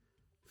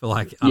for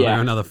like, I don't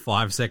know, another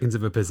 5 seconds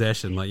of a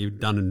possession, like you've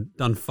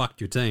done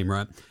fucked your team,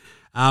 right?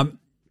 But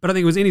I think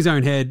it was in his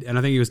own head, and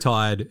I think he was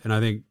tired, and I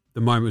think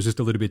the moment was just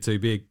a little bit too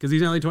big because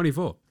he's only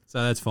 24,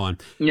 so that's fine.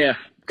 Yeah.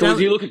 Because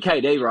you look at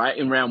KD, right,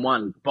 in round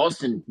one,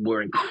 Boston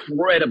were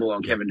incredible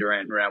on Kevin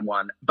Durant in round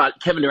one.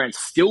 But Kevin Durant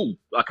still,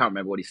 I can't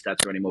remember what his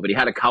stats are anymore, but he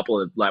had a couple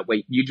of, like, where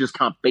you just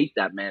can't beat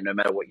that man no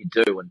matter what you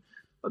do.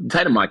 And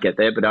Tatum might get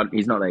there, but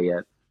he's not there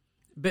yet.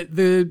 But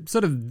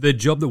the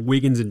job that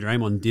Wiggins and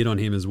Draymond did on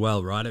him as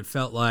well, right? It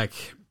felt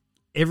like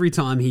every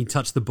time he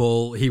touched the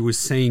ball, he was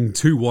seeing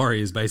two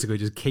Warriors basically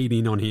just keyed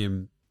in on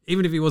him.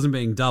 Even if he wasn't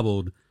being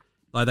doubled,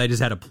 like they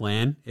just had a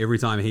plan every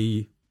time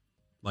he,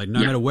 like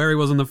no matter where he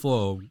was on the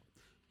floor,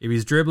 if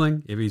he's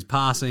dribbling, if he's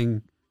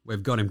passing,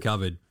 we've got him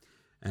covered.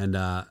 And,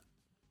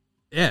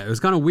 it was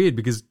kind of weird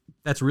because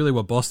that's really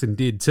what Boston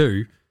did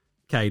to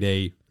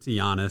KD, to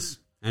Giannis,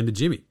 and to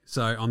Jimmy.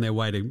 So on their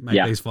way to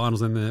make these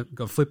finals, and they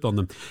got flipped on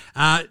them.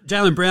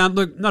 Jaylen Brown,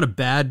 look, not a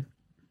bad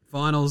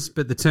finals,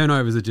 but the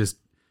turnovers are just...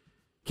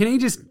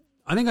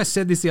 I think I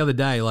said this the other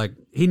day, like,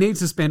 he needs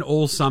to spend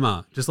all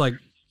summer just like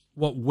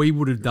what we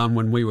would have done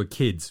when we were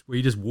kids, where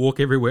you just walk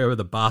everywhere with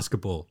a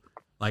basketball.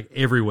 Like,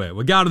 everywhere.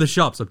 We're going to the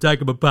shops. I'm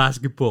taking my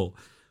basketball.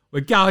 We're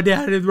going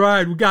down the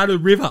road. We're going to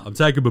the river. I'm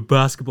taking my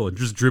basketball and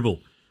just dribble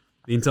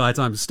the entire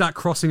time. Start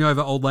crossing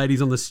over old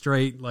ladies on the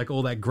street, like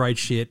all that great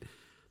shit.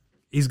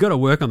 He's got to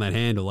work on that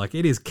handle. Like,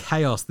 it is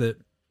chaos that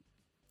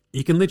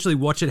you can literally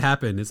watch it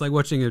happen. It's like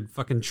watching a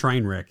fucking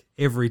train wreck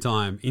every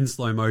time in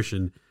slow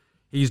motion.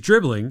 He's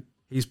dribbling.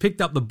 He's picked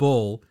up the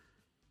ball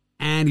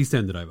and he's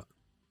turned it over.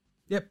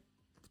 Yep.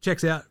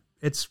 Checks out.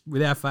 It's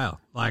without fail.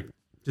 Like,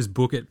 just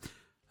book it.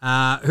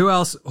 Who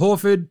else?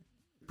 Horford,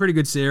 pretty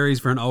good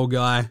series for an old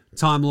guy.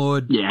 Time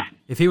Lord. Yeah.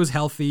 If he was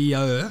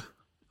healthier,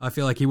 I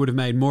feel like he would have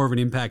made more of an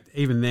impact.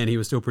 Even then, he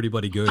was still pretty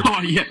bloody good.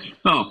 Oh, yeah.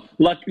 Oh,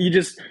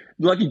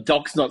 lucky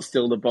Doc's not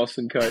still the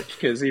Boston coach,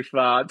 because if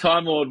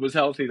Time Lord was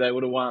healthy, they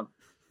would have won.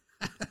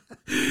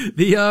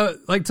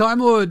 Time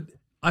Lord,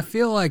 I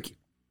feel like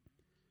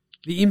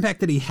the impact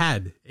that he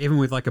had, even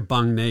with like a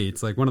bung knee,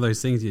 it's like one of those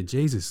things,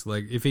 Jesus,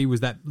 like if he was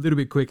that little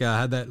bit quicker,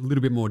 had that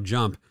little bit more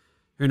jump,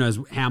 who knows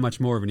how much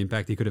more of an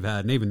impact he could have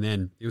had. And even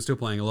then, he was still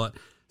playing a lot.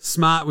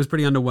 Smart was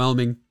pretty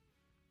underwhelming.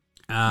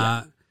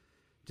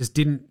 Just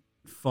didn't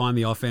find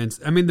the offense.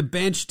 I mean, the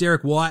bench,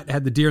 Derek White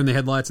had the deer in the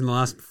headlights in the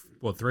last,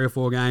 3 or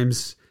 4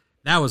 games.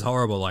 That was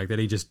horrible, like that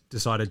he just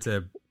decided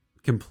to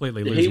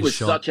completely lose his shot. He was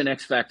such an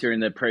X factor in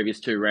the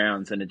previous 2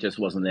 rounds, and it just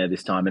wasn't there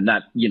this time. And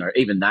that,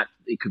 even that,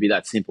 it could be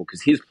that simple,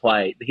 because his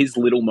play, his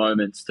little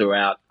moments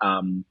throughout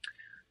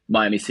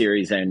Miami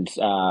series and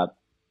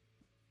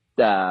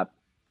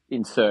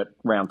insert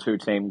round 2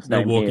 teams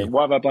name here.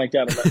 Why have I blanked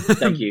out on that?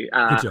 Thank you.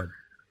 Good job.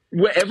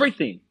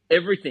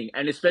 Everything.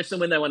 And especially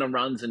when they went on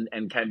runs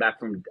and came back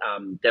from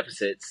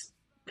deficits,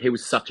 he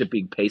was such a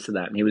big piece of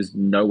that, and he was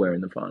nowhere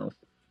in the finals.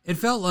 It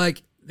felt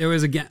like there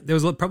was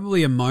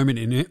probably a moment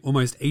in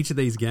almost each of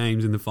these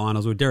games in the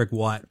finals where Derek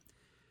White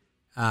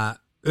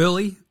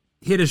early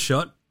hit a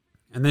shot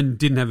and then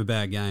didn't have a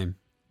bad game.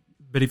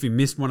 But if he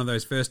missed one of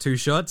those first 2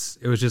 shots,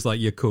 it was just like,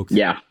 you're cooked.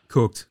 Yeah.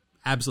 Cooked.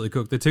 Absolutely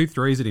cooked. The 2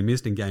 threes that he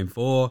missed in game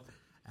 4,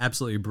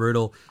 absolutely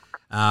brutal.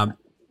 And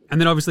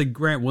then obviously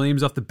Grant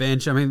Williams off the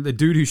bench. I mean, the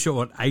dude who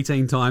shot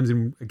 18 times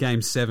in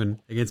game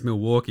 7 against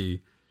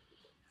Milwaukee.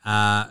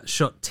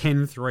 shot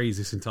 10 threes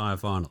this entire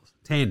finals.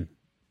 10.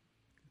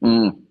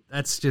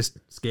 That's just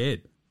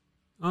scared.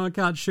 Oh, I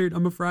can't shoot.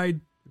 I'm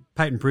afraid.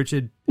 Peyton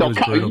Pritchard. Was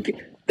brutal.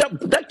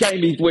 That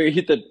game where he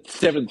hit the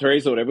 7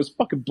 threes or whatever was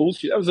fucking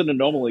bullshit. That was an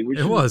anomaly.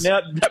 It was.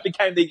 Now that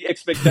became the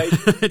expectation.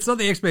 It's not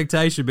the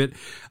expectation, but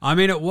I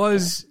mean, it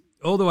was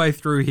all the way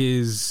through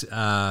his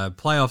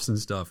playoffs and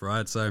stuff,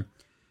 right? So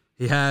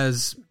he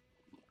has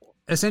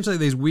essentially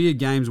these weird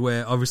games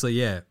where obviously,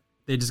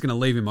 they're just going to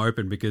leave him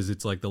open because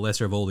it's like the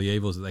lesser of all the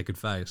evils that they could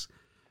face.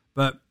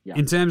 But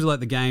in terms of like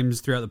the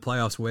games throughout the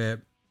playoffs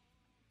where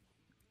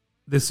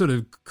the sort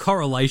of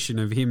correlation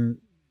of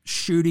him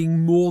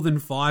shooting more than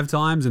 5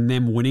 times and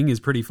them winning is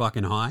pretty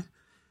fucking high.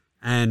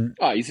 And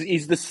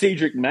he's the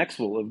Cedric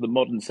Maxwell of the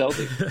modern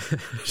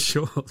Celtics.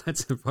 Sure,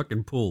 that's a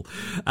fucking pull.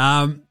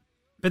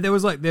 But there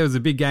was a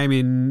big game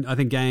in, I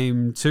think,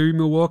 game 2,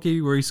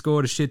 Milwaukee, where he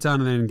scored a shit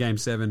ton, and then in game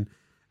 7.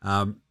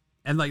 And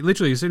like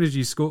literally, as soon as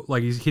you score,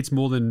 like he hits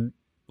more than,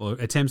 or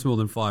attempts more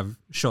than 5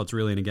 shots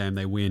really in a game,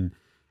 they win.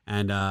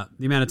 And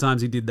the amount of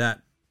times he did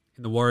that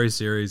in the Warriors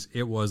series,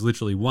 it was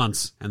literally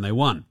once, and they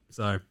won.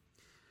 So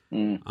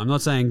I'm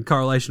not saying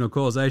correlation or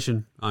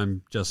causation.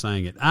 I'm just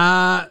saying it.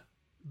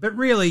 But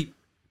really,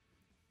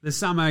 the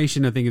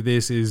summation, I think, of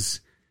this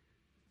is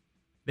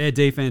their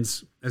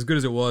defense, as good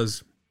as it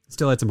was,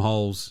 still had some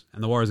holes,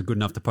 and the Warriors are good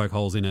enough to poke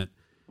holes in it.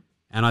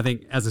 And I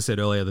think, as I said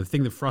earlier, the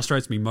thing that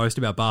frustrates me most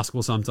about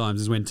basketball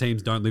sometimes is when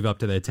teams don't live up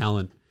to their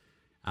talent,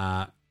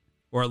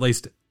 or at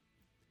least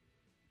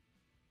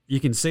you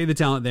can see the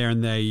talent there,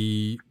 and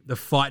the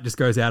fight just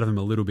goes out of them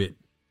a little bit,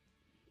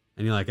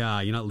 and you're like,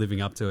 you're not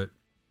living up to it.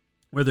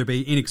 Whether it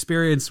be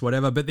inexperience,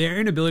 whatever, but their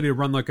inability to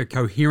run like a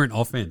coherent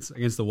offense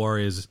against the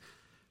Warriors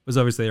was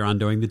obviously their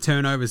undoing. The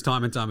turnovers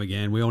time and time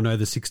again. We all know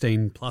the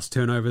 16-plus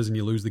turnovers and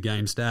you lose the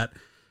game stat.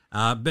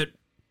 But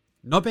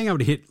not being able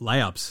to hit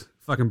layups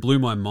fucking blew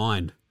my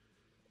mind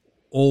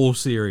all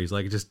series.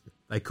 Like,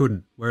 they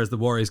couldn't, whereas the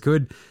Warriors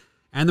could.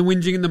 And the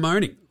whinging and the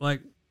moaning.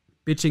 Like,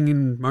 bitching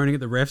and moaning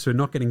at the refs who are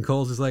not getting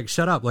calls is like,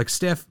 shut up. Like,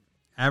 Steph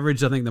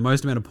averaged, I think, the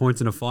most amount of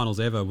points in a finals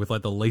ever with,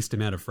 like, the least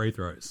amount of free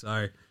throws.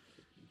 So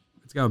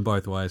it's going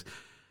both ways.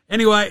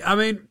 Anyway, I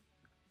mean,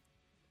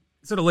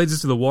 it sort of leads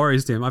us to the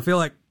Warriors, Tim. I feel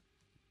like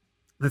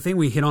the thing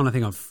we hit on, I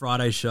think, on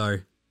Friday's show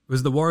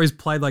was the Warriors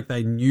played like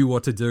they knew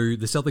what to do.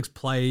 The Celtics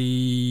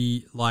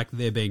play like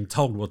they're being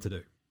told what to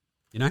do,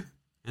 you know?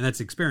 And that's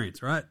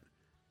experience, right?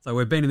 So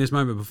we've been in this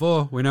moment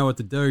before. We know what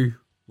to do.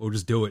 We'll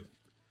just do it.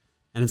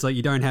 And it's like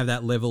you don't have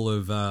that level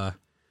of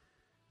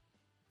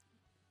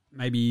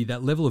maybe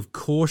that level of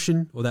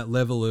caution or that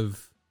level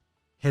of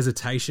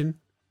hesitation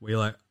where you're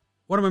like,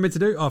 what am I meant to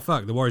do? Oh,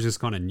 fuck. The Warriors just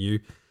kind of knew.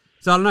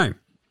 So I don't know.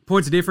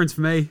 Points of difference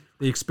for me.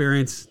 The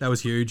experience, that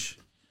was huge.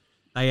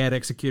 They had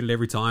executed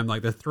every time.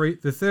 Like the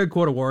third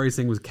quarter Warriors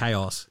thing was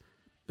chaos.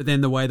 But then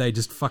the way they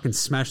just fucking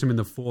smashed them in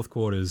the fourth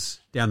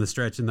quarters down the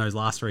stretch in those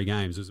last 3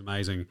 games was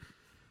amazing.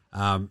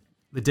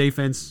 The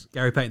defense,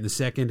 Gary Payton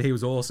II, he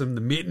was awesome.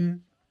 The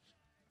mitten,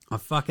 I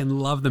fucking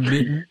love the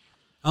mitten.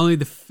 Only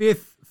the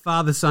 5th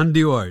father-son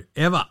duo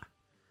ever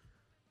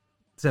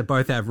to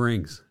both have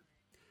rings.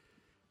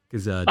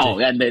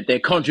 And their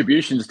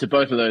contributions to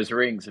both of those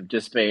rings have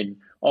just been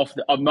off.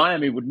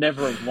 Miami would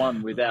never have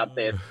won without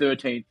their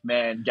 13th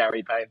man,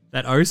 Gary Payton.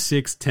 That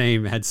 06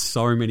 team had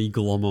so many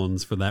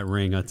glom-ons for that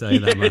ring, I tell you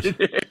that much.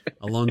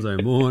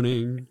 Alonzo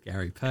Mourning,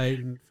 Gary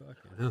Payton,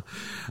 fucking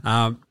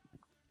hell.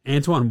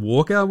 Antoine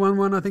Walker won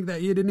one, I think,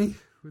 that year, didn't he?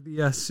 With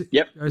the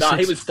Yep. No,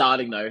 he was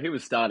starting, though. He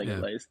was starting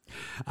at least.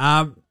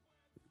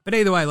 But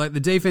either way, like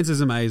the defense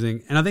is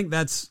amazing. And I think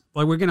that's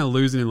like we're going to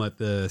lose it in like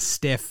the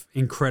Steph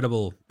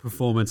incredible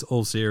performance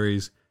all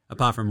series,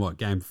 apart from what,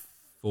 game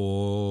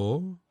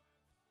 4?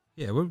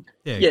 Yeah,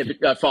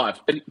 but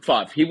 5.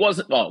 5. He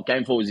wasn't. Oh,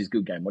 game 4 was his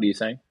good game. What are you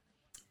saying?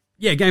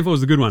 Yeah, game 4 was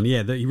the good one.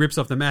 Yeah, he rips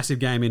off the massive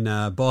game in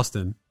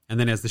Boston and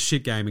then has the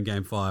shit game in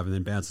game 5 and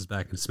then bounces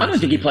back and smashes. I don't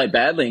think he played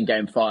badly in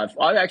game 5.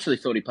 I actually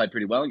thought he played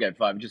pretty well in game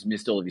 5. He just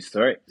missed all of his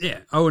 3. Yeah,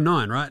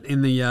 0-9, right?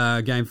 In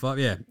the game 5,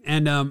 yeah.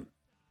 And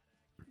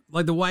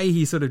like the way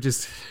he sort of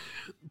just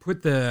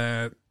put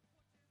the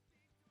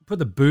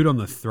boot on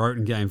the throat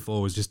in game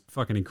 4 was just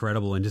fucking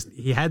incredible. And just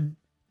he had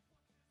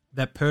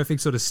that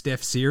perfect sort of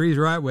Steph series,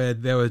 right? Where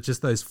there were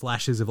just those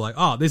flashes of like,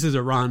 oh, this is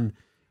a run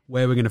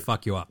where we're going to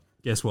fuck you up.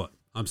 Guess what?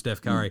 I'm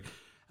Steph Curry.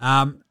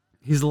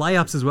 His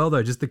layups as well,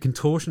 though, just the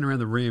contortion around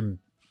the rim.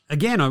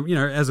 Again,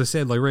 as I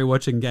said, like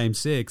rewatching game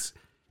 6,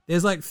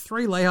 there's like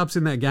 3 layups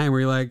in that game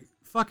where you're like,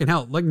 fucking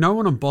hell, like no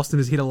one on Boston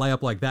has hit a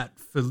layup like that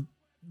for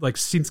like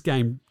since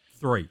game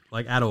 3,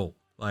 like at all.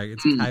 Like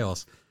it's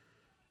chaos.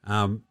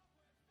 But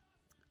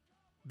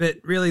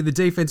really the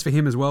defense for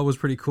him as well was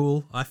pretty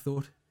cool, I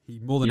thought. He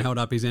more than held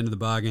up his end of the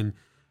bargain.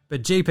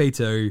 But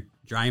GP2,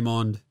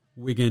 Draymond,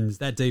 Wiggins,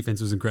 that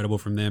defense was incredible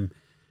from them.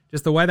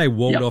 Just the way they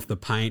walled off the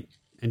paint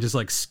and just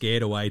like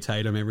scared away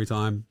Tatum every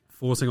time,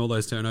 forcing all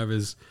those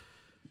turnovers.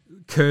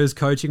 Kerr's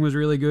coaching was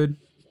really good.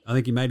 I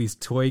think he made his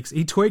tweaks.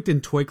 He tweaked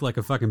and tweaked like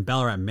a fucking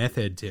Ballarat meth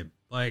head, Tim.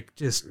 Like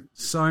just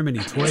so many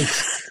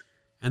tweaks.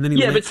 And then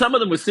he but some of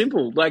them were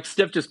simple. Like,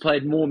 Steph just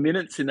played more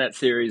minutes in that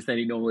series than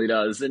he normally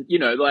does. And,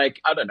 like,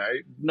 I don't know,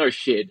 no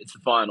shit, it's the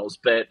finals.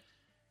 But,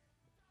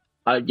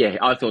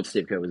 I thought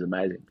Steve Kerr was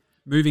amazing.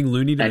 Moving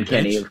Looney to the bench.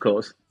 And Kenny, of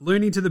course.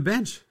 Looney to the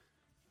bench.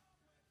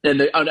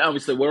 And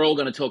obviously, we're all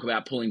going to talk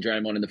about pulling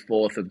Draymond in the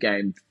fourth of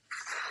game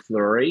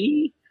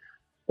 3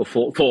 or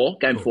 4,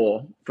 game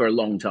 4, for a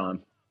long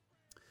time.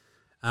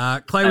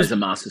 Clay was a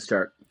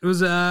masterstroke. It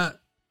was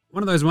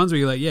one of those ones where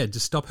you're like, yeah,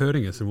 just stop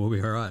hurting us and we'll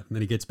be all right. And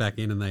then he gets back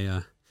in and they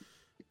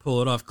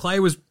pull it off.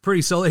 Clay was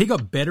pretty solid. He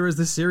got better as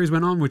this series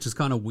went on, which is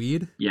kind of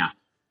weird. Yeah.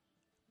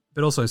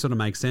 But also sort of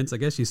makes sense. I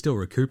guess you're still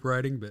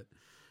recuperating.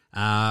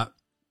 But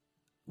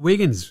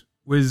Wiggins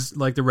was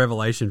like the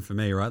revelation for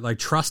me, right? Like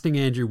trusting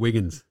Andrew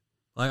Wiggins.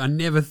 Like I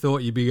never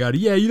thought you'd be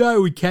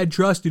going, we can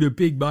trust in a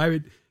big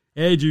moment.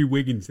 Andrew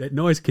Wiggins, that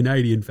nice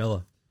Canadian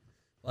fella.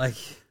 Like,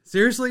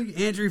 seriously?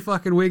 Andrew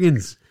fucking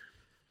Wiggins.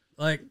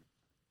 Like,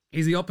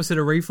 he's the opposite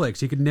of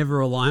Reflex. You could never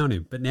rely on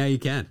him, but now you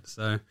can.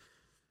 So,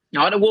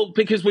 well,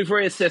 because we've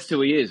reassessed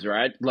who he is,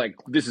 right? Like,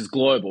 this is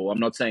global. I'm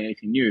not saying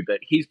anything new, but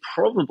he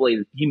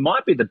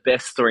might be the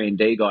best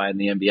 3-and-D guy in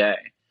the NBA.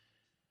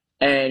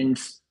 And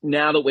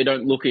now that we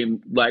don't look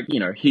him like,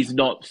 he's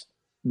not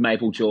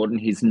Maple Jordan.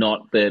 He's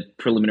not the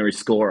preliminary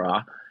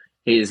scorer.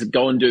 He's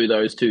go and do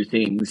those two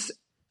things,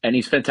 and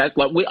he's fantastic.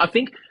 Like, I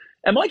think,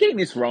 am I getting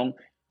this wrong?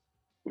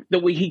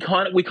 That we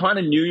kind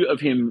of knew of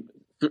him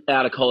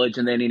out of college,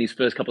 and then in his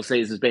first couple of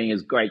seasons being a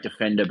great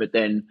defender, but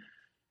then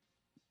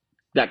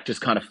that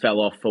just kind of fell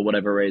off for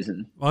whatever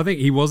reason. Well, I think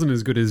he wasn't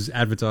as good as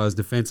advertised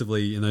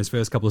defensively in those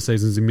first couple of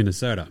seasons in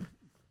Minnesota.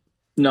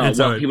 No,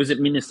 he was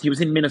in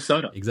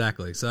Minnesota.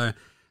 Exactly. So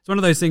it's one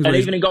of those things. And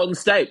where even in Golden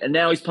State, and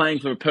now he's playing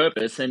for a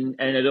purpose, and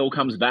it all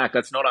comes back.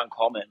 That's not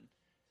uncommon.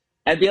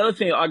 And the other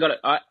thing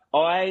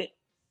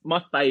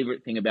my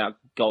favorite thing about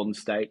Golden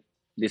State,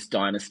 this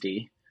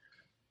dynasty,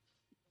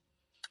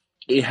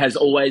 it has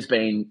always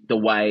been the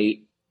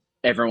way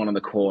everyone on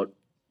the court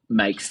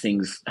makes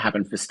things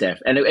happen for Steph.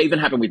 And it even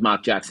happened with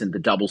Mark Jackson, the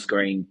double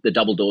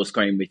door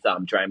screen with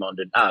Draymond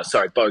and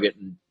Bogut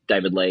and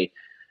David Lee.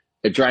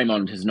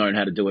 Draymond has known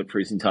how to do it for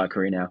his entire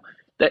career now.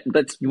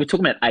 We're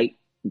talking about 8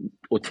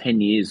 or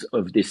 10 years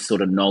of this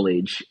sort of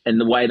knowledge, and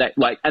the way that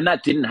and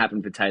that didn't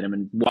happen for Tatum,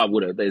 and why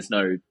would it? There's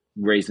no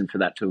reason for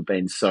that to have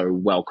been so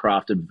well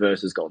crafted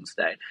versus Golden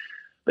State.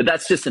 But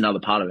that's just another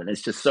part of it.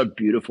 It's just so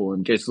beautiful,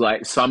 and just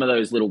like some of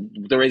those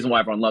the reason why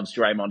everyone loves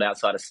Draymond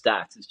outside of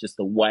stats is just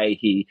the way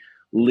he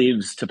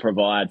lives to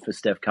provide for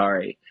Steph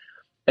Curry.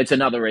 It's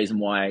another reason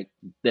why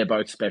they're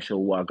both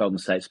special, why Golden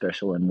State's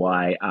special, and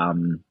why,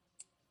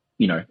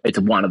 it's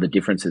one of the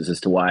differences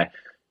as to why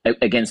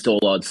against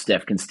all odds,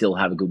 Steph can still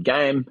have a good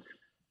game,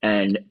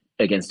 and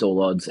against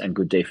all odds and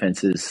good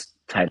defenses,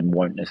 Tatum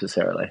won't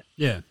necessarily.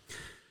 Yeah.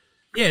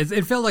 Yeah,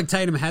 it felt like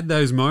Tatum had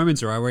those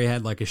moments, right, where he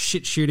had like a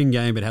shit shooting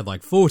game but had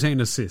like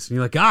 14 assists. And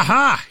you're like,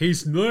 aha,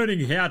 he's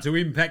learning how to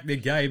impact the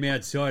game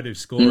outside of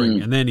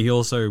scoring. And then he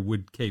also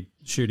would keep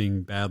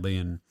shooting badly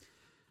and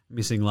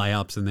missing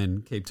layups and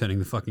then keep turning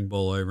the fucking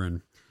ball over,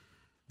 and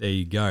there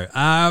you go.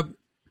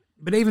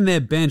 But even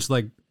their bench,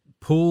 like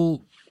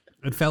Poole,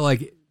 it felt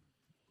like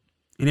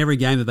in every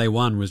game that they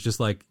won was just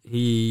like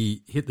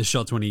he hit the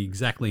shots when he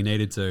exactly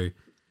needed to.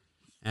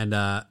 And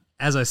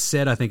as I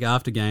said, I think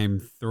after game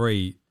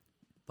 3,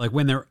 like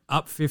when they're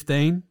up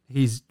 15,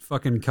 he's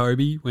fucking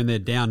Kobe. When they're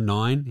down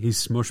 9, he's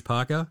Smush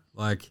Parker.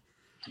 Like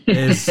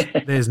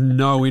there's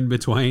no in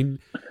between.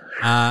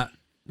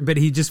 But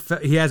he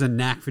has a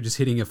knack for just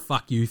hitting a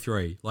fuck you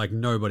 3 like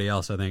nobody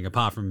else, I think,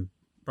 apart from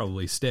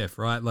probably Steph,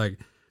 right? Like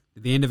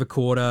at the end of a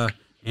quarter,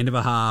 end of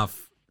a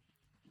half,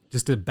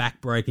 just a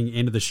back-breaking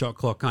end of the shot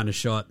clock kind of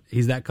shot.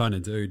 He's that kind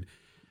of dude.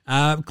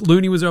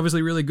 Looney was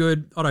obviously really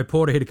good. Otto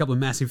Porter hit a couple of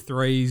massive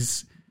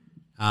threes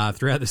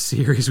throughout the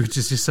series, which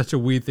is just such a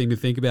weird thing to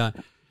think about.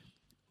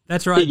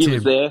 That's right, Iggy Tim.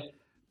 was there.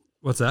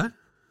 What's that?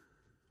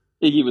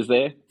 Iggy was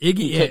there.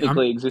 Iggy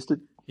technically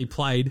existed. He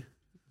played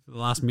for the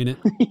last minute.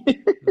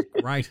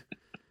 Great.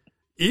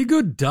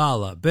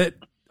 Iguodala. But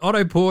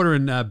Otto Porter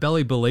and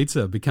Belly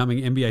Belitza becoming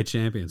NBA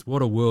champions.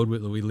 What a world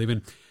we live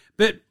in.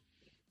 But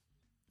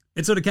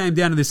it sort of came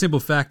down to the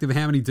simple fact of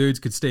how many dudes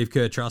could Steve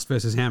Kerr trust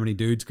versus how many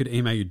dudes could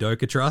Ime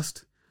Udoka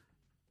trust.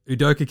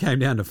 Udoka came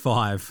down to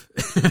 5.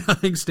 I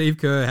think Steve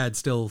Kerr had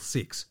still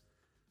 6,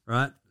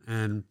 right?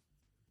 And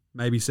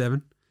maybe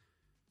 7,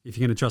 if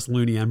you're going to trust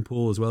Looney and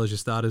Poole as well as your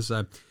starters.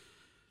 So,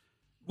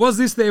 was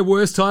this their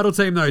worst title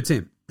team, though,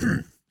 Tim?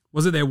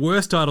 Was it their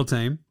worst title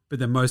team, but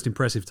their most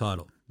impressive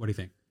title? What do you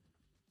think?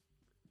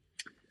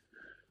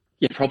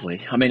 Yeah,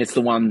 probably. I mean, it's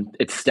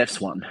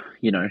Steph's one,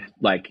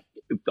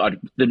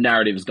 the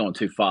narrative has gone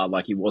too far.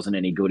 Like, he wasn't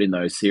any good in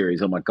those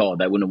series. Oh my God,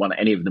 they wouldn't have won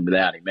any of them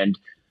without him. And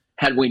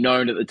had we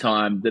known at the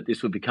time that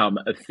this would become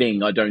a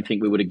thing, I don't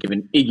think we would have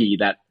given Iggy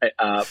that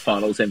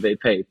Finals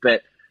MVP.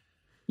 But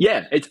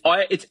yeah, it's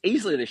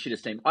easily the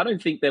shittest team. I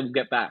don't think they'll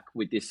get back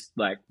with this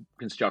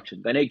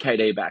construction. They need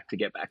KD back to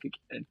get back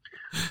again.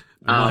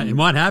 It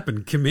might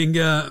happen.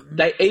 Kuminga,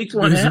 they eat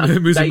one out.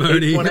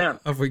 Muzamodi, they eat one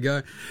out. Off we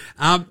go.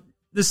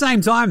 The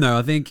same time, though,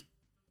 I think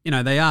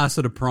they are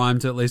sort of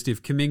primed to, at least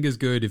if Kuminga's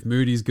good, if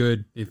Moody's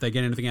good, if they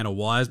get anything out of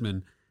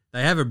Wiseman,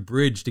 they have a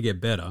bridge to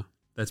get better.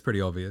 That's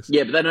pretty obvious.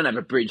 Yeah, but they don't have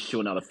a bridge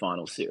to another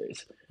final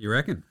series. You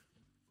reckon?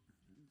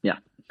 Yeah.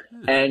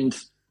 And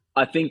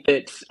I think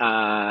that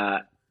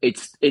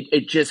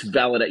it just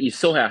validates. You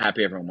saw how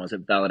happy everyone was.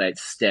 It validates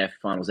Steph,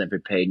 Finals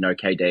MVP, no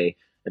KD.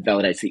 It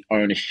validates the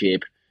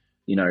ownership,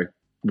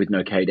 with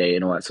no KD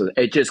and all that sort of.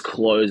 It just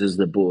closes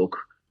the book.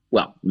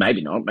 Well,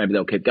 maybe not. Maybe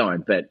they'll keep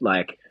going. But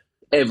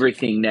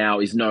everything now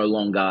is no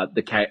longer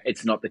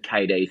it's not the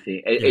KD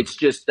thing. It's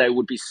just they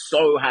would be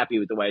so happy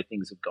with the way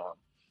things have gone.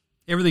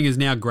 Everything is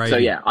now great. So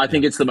yeah, I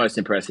think it's the most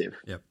impressive.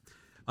 Yep.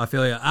 I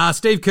feel you.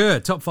 Steve Kerr,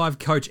 top 5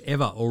 coach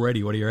ever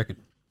already. What do you reckon?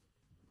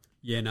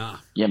 Yeah, nah.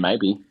 Yeah,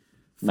 maybe.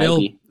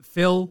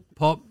 Phil,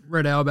 Pop,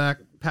 Red Auerbach,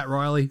 Pat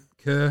Riley,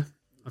 Kerr.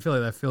 I feel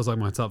like that feels like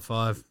my top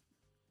 5.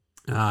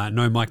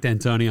 No Mike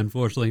D'Antoni,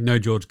 unfortunately. No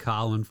George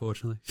Karl,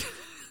 unfortunately.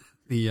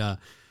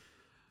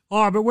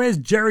 But where's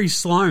Jerry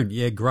Sloan?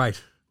 Yeah,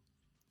 great.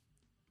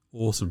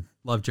 Awesome.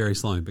 Love Jerry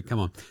Sloan, but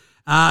come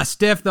on.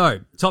 Steph,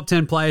 though, top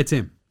 10 player,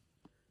 Tim.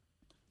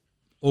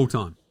 All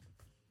time.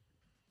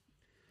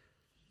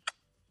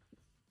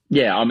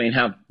 Yeah, I mean,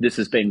 how this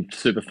has been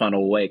super fun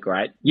all week,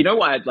 right? You know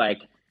why,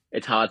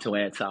 it's hard to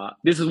answer?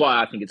 This is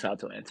why I think it's hard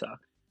to answer.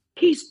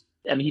 He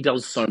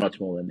does so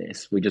much more than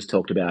this. We just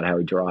talked about how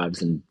he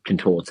drives and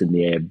contorts in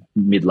the air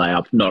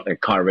mid-layup, not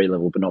at Kyrie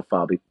level, but not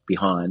far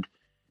behind.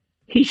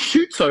 He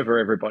shoots over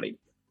everybody.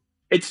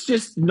 It's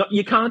just,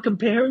 you can't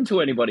compare him to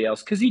anybody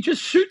else because he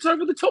just shoots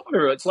over the top of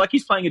everyone. It's like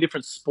he's playing a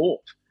different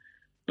sport.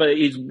 But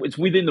it's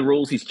within the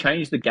rules. He's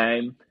changed the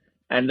game,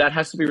 and that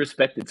has to be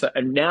respected. So,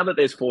 and now that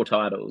there's 4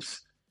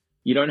 titles,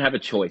 you don't have a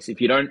choice. If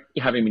you don't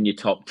have him in your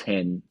top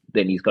 10,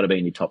 then he's got to be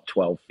in your top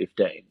 12,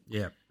 15.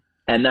 Yeah.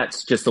 And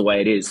that's just the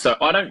way it is. So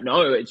I don't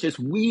know. It's just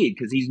weird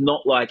because he's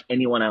not like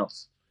anyone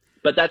else.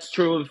 But that's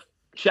true of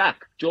Shaq,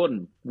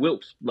 Jordan,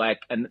 Wilt.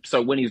 And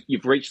so when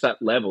you've reached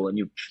that level and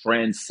you've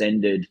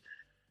transcended,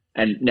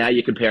 and now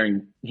you're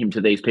comparing him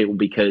to these people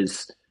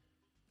because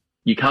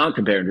you can't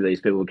compare him to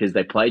these people because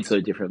they played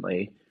so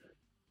differently.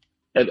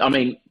 I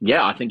mean,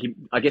 yeah,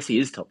 I guess he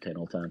is top 10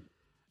 all time.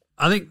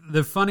 I think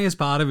the funniest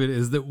part of it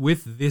is that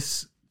with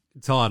this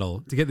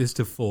title, to get this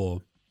to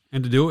 4,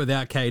 and to do it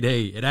without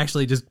KD, it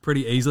actually just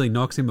pretty easily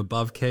knocks him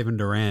above Kevin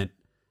Durant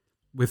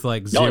with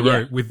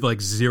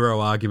zero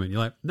argument. You're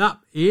like, nah,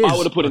 he is. I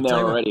would have put him there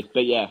already,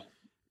 but yeah.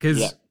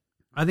 Because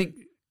I think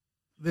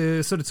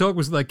the sort of talk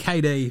was like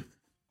KD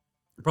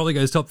probably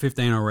goes top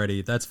 15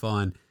 already. That's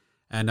fine.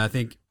 And I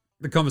think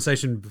the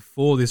conversation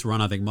before this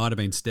run, I think, might have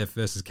been Steph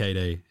versus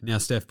KD. Now,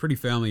 Steph, pretty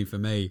firmly for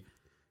me,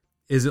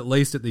 is at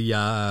least at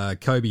the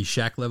Kobe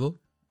Shaq level.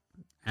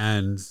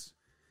 And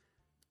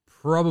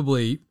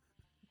probably,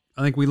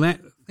 I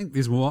think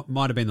this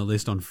might have been the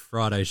list on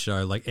Friday's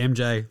show, like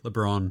MJ,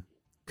 LeBron,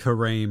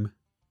 Kareem,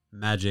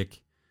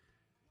 Magic,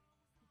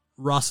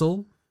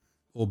 Russell,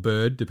 or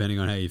Bird, depending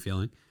on how you're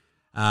feeling,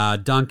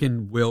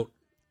 Duncan, Wilt,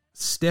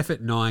 Steph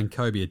at 9,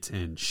 Kobe at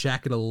 10,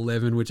 Shaq at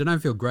 11, which I don't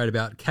feel great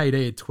about,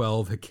 KD at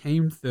 12,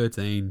 Hakeem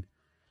 13,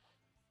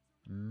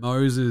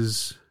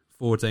 Moses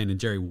 14, and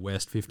Jerry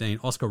West 15,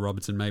 Oscar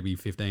Robertson maybe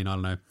 15, I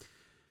don't know.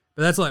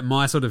 But that's like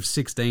my sort of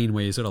 16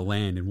 where you sort of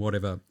land in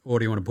whatever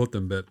order you want to put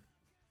them. But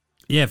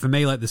yeah, for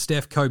me, like the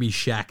Steph, Kobe,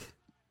 Shaq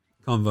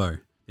convo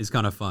is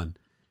kind of fun.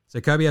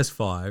 So Kobe has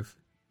 5,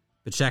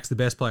 but Shaq's the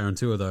best player on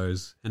 2 of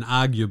those. And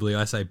arguably,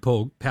 I say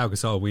Pau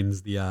Gasol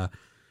wins the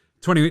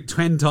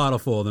 2010 title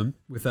for them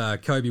with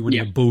Kobe winning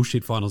a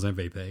bullshit Finals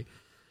MVP.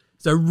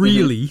 So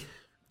really,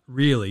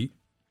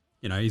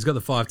 he's got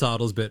the 5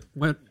 titles, but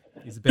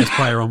he's the best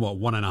player on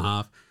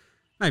 1.5,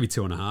 maybe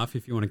 2.5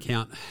 if you want to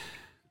count.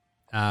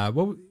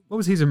 What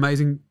was his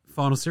amazing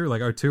final series,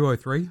 like 02,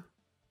 03?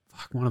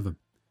 Fuck, one of them.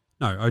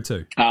 No,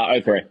 02.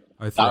 03.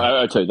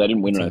 02. They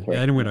didn't win 03. They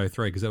didn't win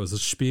 03 because that was a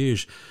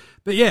spears.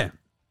 But yeah,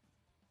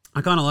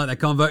 I kind of like that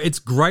convo. It's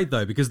great,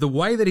 though, because the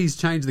way that he's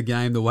changed the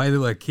game, the way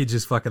that kids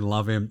just fucking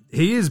love him,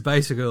 he is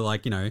basically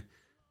like,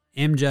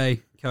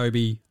 MJ,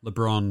 Kobe,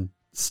 LeBron,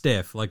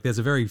 Steph. Like, there's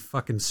a very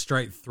fucking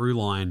straight through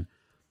line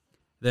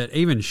that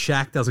even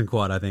Shaq doesn't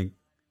quite, I think,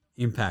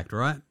 impact,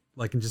 right?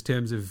 Like, in just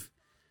terms of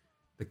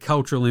the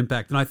cultural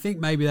impact. And I think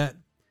maybe that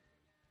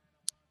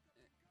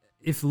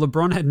if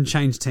LeBron hadn't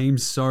changed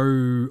teams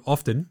so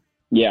often,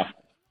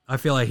 I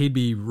feel like he'd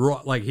be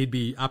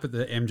up at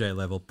the MJ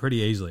level pretty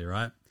easily,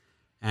 right?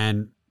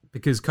 And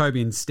because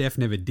Kobe and Steph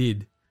never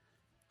did,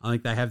 I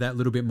think they have that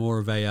little bit more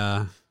of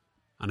a,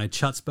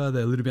 chutzpah,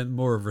 they're a little bit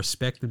more of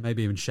respect than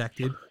maybe even Shaq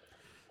did.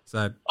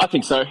 So I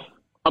think so.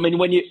 I mean,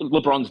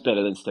 LeBron's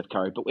better than Steph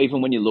Curry, but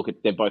even when you look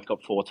at, they've both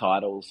got 4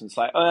 titles and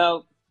say,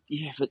 well,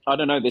 yeah, but I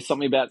don't know. There's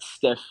something about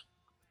Steph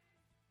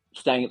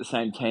staying at the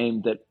same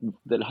team that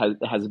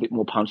has a bit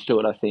more punch to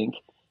it, I think.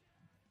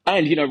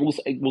 And, we'll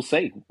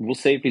see. We'll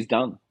see if he's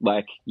done.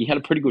 Like, he had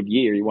a pretty good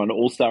year. He won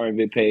All-Star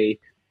MVP,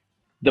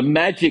 the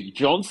Magic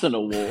Johnson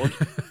Award,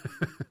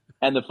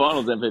 and the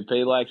Finals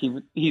MVP. Like,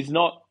 he's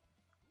not,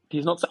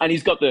 and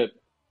he's got the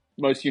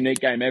most unique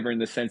game ever in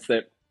the sense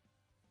that,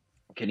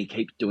 can he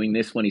keep doing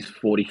this when he's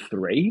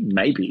 43?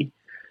 Maybe.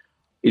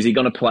 Is he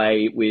going to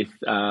play with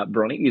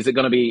Bronny? Is it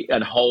going to be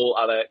a whole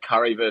other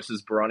Curry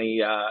versus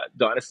Bronny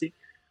dynasty?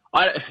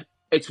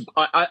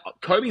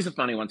 Kobe's a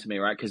funny one to me,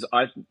 right? Because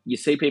you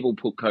see people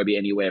put Kobe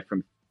anywhere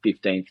from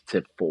 15th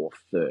to 4th,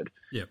 3rd.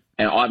 Yep.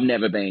 And I've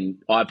never been.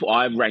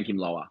 I rank him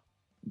lower,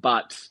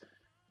 but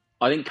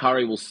I think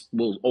Curry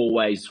will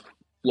always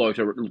float.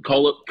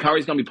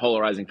 Curry's going to be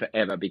polarizing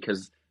forever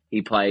because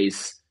he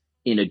plays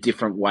in a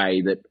different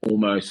way that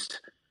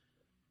almost.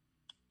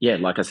 Yeah,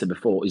 like I said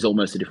before, he's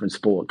almost a different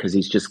sport because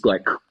he's just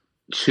like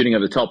shooting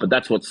over the top. But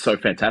that's what's so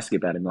fantastic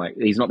about him. Like,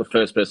 he's not the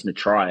first person to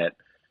try it,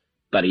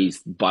 but he's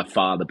by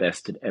far the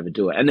best to ever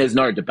do it. And there's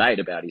no debate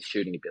about his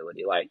shooting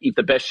ability. Like, if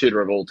the best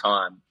shooter of all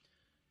time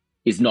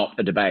is not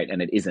a debate,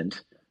 and it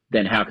isn't,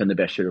 then how can the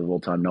best shooter of all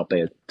time not be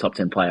a top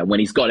 10 player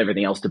when he's got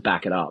everything else to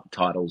back it up?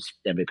 Titles,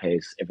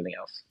 MVPs, everything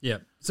else. Yeah.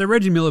 So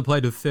Reggie Miller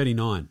played with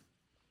 39.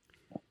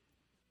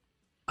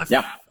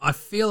 I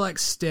feel like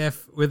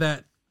Steph, with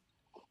that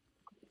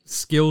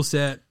skill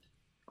set,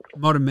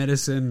 modern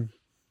medicine,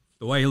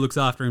 the way he looks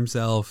after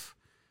himself,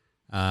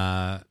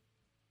 the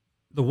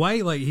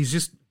way like he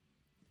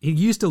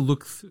used to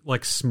look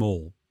like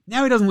small.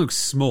 Now he doesn't look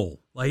small.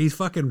 Like, he's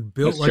fucking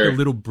built like a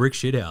little brick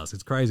shithouse.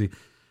 It's crazy.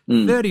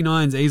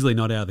 39's easily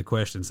not out of the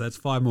question, so that's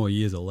 5 more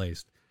years at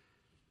least.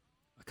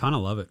 I kind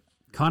of love it.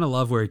 Kind of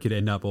love where he could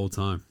end up all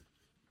time.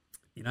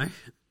 You know?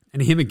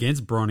 And him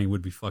against Bronny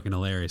would be fucking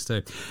hilarious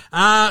too.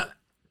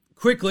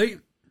 Quickly,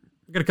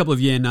 I've got a couple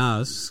of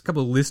yeah-nahs, a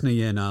couple of listener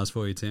yeah-nahs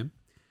for you, Tim.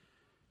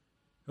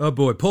 Oh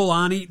boy, Paul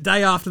Arnie,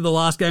 day after the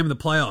last game of the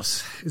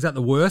playoffs. Is that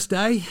the worst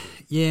day?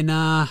 Yeah,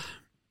 nah.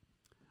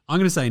 I'm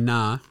going to say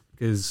nah,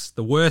 because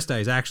the worst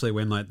day is actually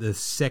when like the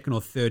second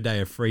or third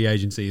day of free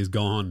agency is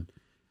gone,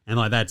 and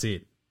like that's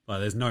it. Like,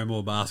 there's no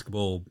more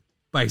basketball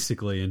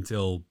basically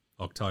until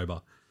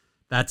October.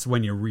 That's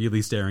when you're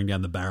really staring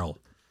down the barrel.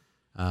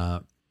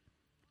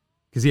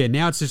 Because, yeah,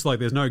 now it's just like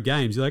there's no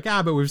games. You're like,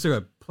 but we've still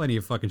got plenty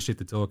of fucking shit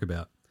to talk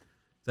about.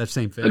 Does that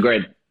seem fair?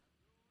 Agreed.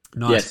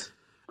 Nice.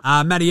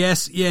 Yes. Matty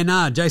S., yeah,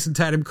 nah. Jason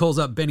Tatum calls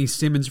up Benny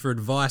Simmons for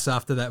advice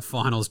after that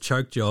finals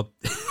choke job.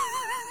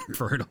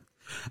 Brutal.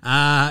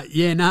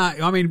 Yeah, nah.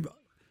 I mean,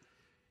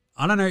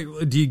 I don't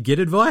know. Do you get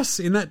advice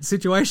in that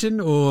situation?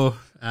 Or,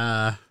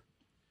 I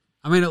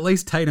mean, at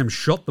least Tatum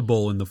shot the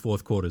ball in the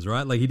fourth quarters,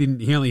 right? Like,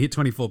 he only hit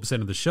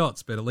 24% of the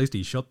shots, but at least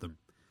he shot them.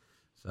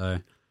 So...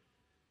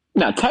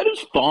 No,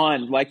 Tatum's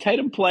fine. Like,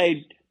 Tatum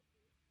played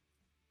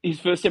his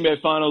first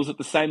NBA Finals at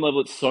the same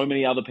level that so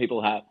many other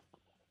people have.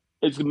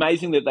 It's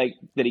amazing that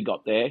he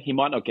got there. He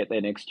might not get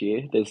there next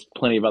year. There's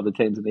plenty of other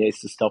teams in the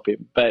East to stop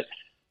him. But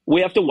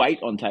we have to wait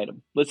on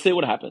Tatum. Let's see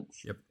what happens.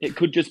 Yep. It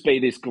could just be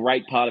this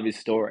great part of his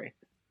story.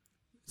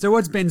 So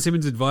what's Ben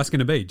Simmons' advice going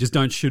to be? Just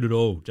don't shoot at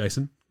all,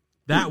 Jason.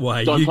 That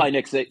way, don't play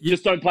next season.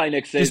 Just don't play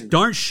next season. Just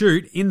don't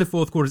shoot in the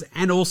fourth quarters,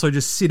 and also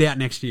just sit out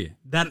next year.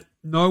 Take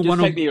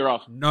the year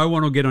off. No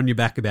one will get on your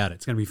back about it.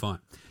 It's going to be fine.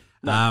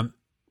 No. And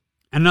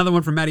another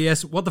one from Matty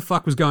S. What the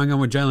fuck was going on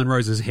with Jalen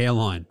Rose's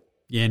hairline?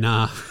 Yeah,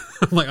 nah.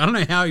 Like, I don't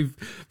know how he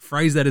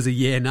phrased that as a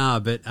yeah, nah,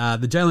 but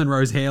the Jalen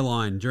Rose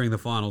hairline during the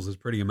finals is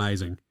pretty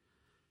amazing.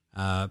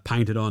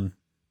 Painted on.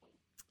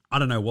 I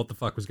don't know what the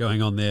fuck was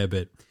going on there,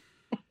 but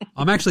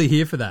I'm actually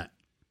here for that.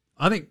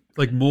 I think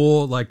like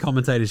more like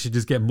commentators should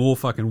just get more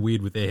fucking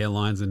weird with their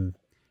hairlines and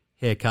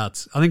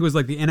haircuts. I think it was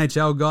like the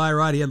NHL guy,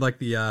 right? He had like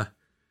the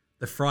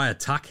Friar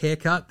Tuck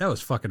haircut. That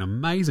was fucking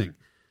amazing.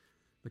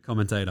 The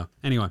commentator.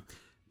 Anyway,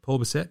 Paul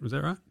Bissett, was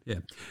that right? Yeah.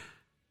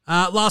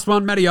 Last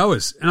one, Matty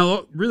Owers. And I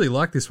really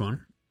like this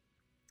one.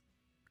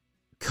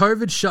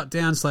 COVID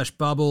shutdown /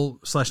 bubble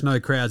 / no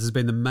crowds has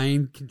been the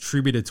main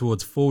contributor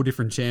towards 4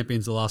 different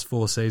champions the last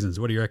 4 seasons.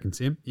 What do you reckon,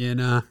 Tim? Yeah,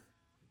 nah.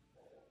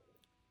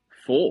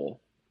 4?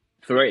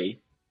 3?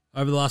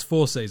 Over the last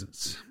 4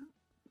 seasons.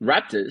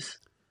 Raptors?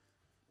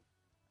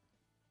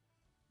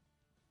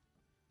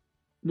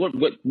 What?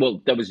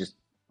 Well, that was just...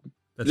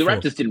 That's the 4.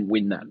 Raptors didn't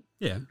win that.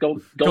 Yeah.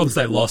 Golden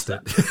State lost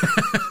it.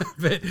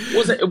 But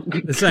was it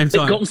at the same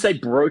time? Golden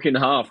State broke in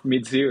half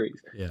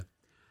mid-series. Yeah.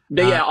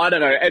 But yeah, I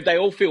don't know. They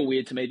all feel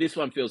weird to me. This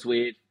one feels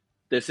weird.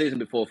 The season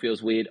before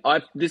feels weird.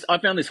 I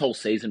found this whole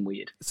season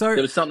weird. So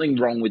there was something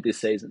wrong with this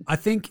season. I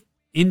think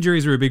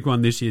injuries are a big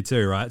one this year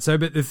too, right? So,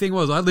 but the thing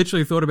was, I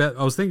literally thought about.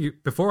 I was thinking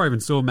before I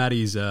even saw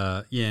Matty's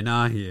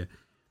here.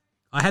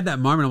 I had that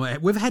moment. I'm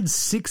like, we've had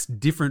 6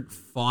 different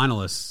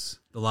finalists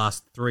the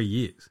last 3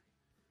 years.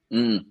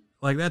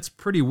 Like, that's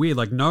pretty weird.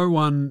 Like, no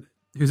one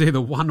who's either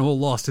won or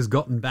lost has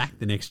gotten back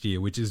the next year,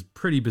 which is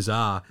pretty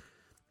bizarre.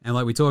 And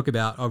like we talk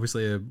about,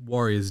 obviously, a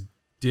Warriors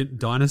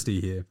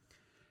dynasty here.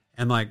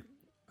 And like,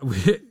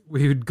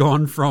 we had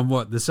gone from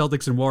the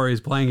Celtics and Warriors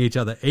playing each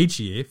other each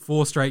year,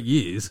 4 straight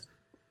years.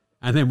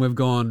 And then we've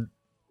gone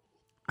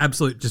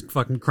absolute, just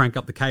fucking crank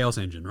up the chaos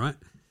engine, right?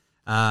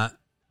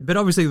 But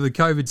obviously the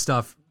COVID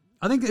stuff,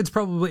 I think it's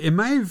probably,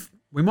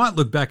 we might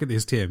look back at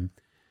this, Tim,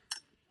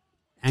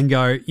 and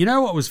go, you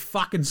know what was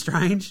fucking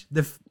strange?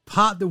 The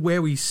part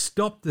where we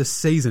stopped the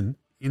season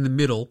in the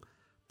middle,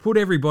 put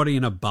everybody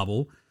in a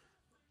bubble,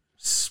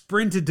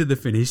 sprinted to the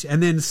finish,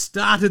 and then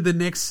started the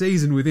next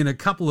season within a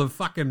couple of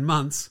fucking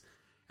months,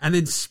 and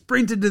then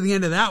sprinted to the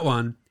end of that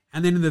one.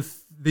 And then in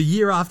the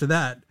year after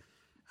that,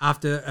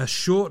 after a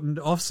shortened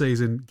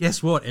off-season,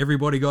 guess what?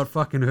 Everybody got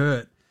fucking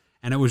hurt.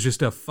 And it was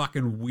just a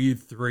fucking weird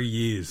 3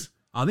 years.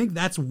 I think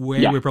that's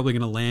where we're probably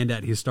going to land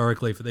at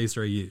historically for these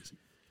 3 years.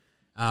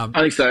 I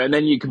think so. And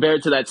then you compare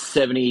it to that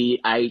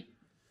 78,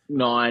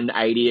 9,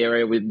 80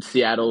 area with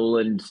Seattle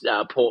and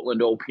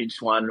Portland all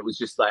pinched one. It was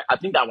just like, I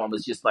think that one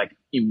was just like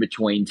in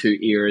between two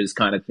eras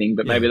kind of thing,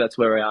 but maybe that's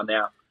where we are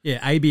now. Yeah,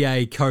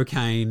 ABA,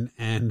 cocaine,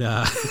 and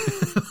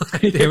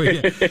there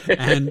we go.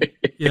 And,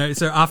 you know,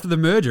 so after the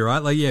merger,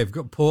 right? Like, yeah, you've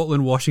got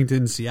Portland,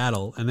 Washington,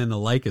 Seattle, and then the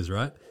Lakers,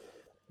 right?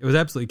 It was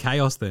absolutely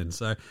chaos then.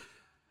 So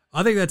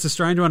I think that's a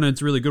strange one, and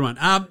it's a really good one.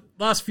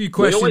 Last few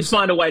questions. We always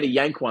find a way to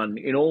yank one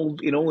in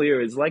all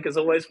eras. Lakers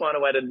always find a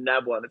way to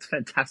nab one. It's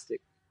fantastic.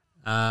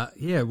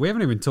 Yeah, we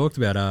haven't even talked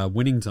about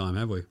winning time,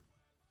 have we?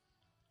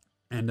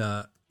 And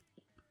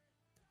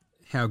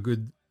how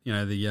good, you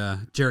know,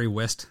 the Jerry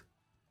West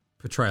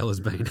portrayal has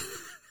been.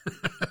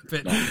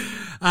 But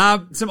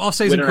some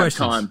off-season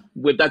questions.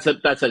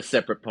 That's a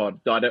separate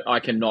pod. I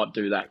cannot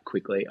do that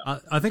quickly.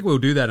 I think we'll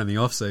do that in the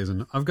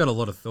off-season. I've got a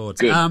lot of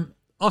thoughts. Good.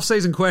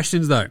 Off-season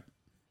questions, though.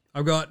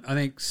 I've got, I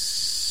think,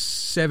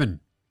 7.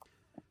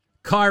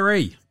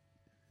 Kyrie.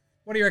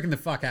 What do you reckon the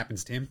fuck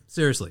happens, Tim?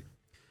 Seriously.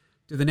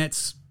 Do the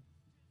Nets...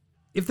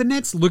 If the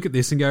Nets look at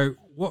this and go,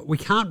 "What? We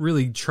can't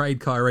really trade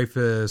Kyrie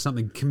for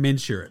something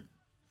commensurate.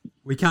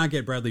 We can't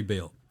get Bradley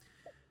Beal.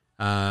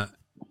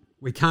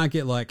 We can't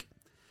get like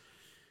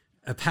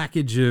a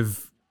package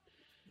of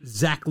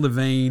Zach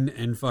LaVine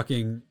and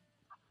fucking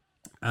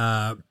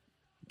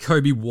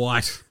Kobe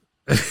White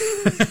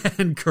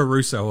and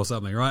Caruso or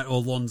something, right?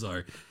 Or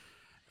Lonzo.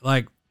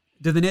 Like,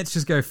 do the Nets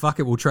just go, fuck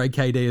it, we'll trade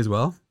KD as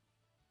well?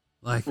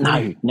 Like,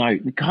 no.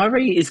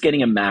 Kyrie is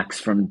getting a max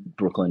from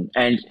Brooklyn,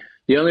 and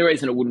the only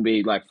reason it wouldn't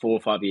be like 4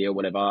 or 5 year or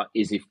whatever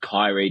is if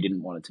Kyrie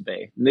didn't want it to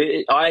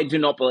be. I do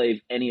not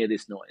believe any of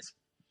this noise.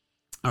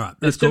 All right,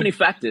 there's too many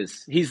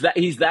factors. He's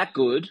that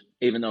good,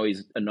 even though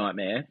he's a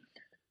nightmare.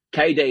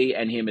 KD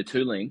and him are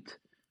too linked,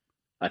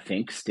 I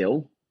think,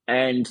 still,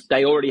 and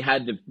they already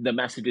had the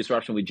massive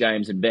disruption with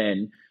James and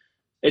Ben.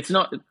 It's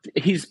not.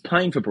 He's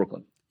playing for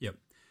Brooklyn. Yep.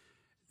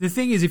 The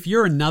thing is, if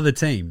you're another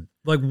team,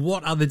 like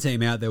what other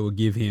team out there will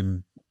give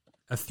him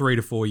a 3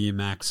 to 4 year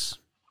max,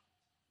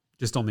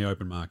 just on the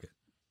open market?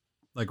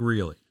 Like,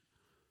 really?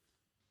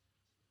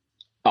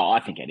 Oh, I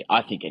think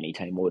any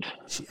team would.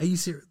 Are you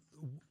serious?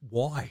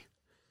 Why?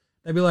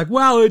 They'd be like,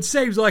 well, it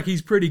seems like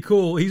he's pretty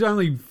cool. He's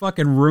only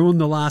fucking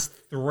ruined the last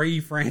 3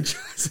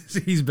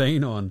 franchises he's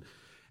been on.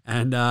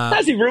 And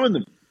how's he ruined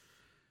them?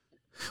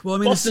 Well, I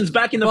mean, Boston's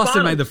back in the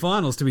Boston finals. made the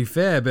finals, to be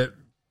fair, but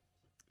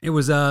it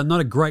was not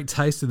a great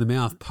taste in the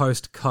mouth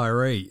post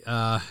Kyrie.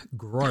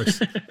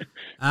 Gross.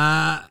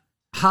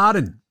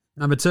 Harden,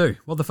 number 2.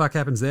 What the fuck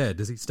happens there?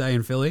 Does he stay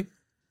in Philly?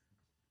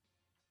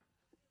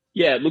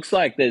 Yeah, it looks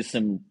like there's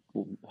some,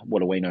 what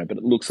do we know, but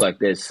it looks like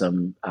there's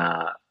some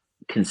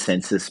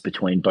consensus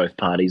between both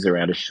parties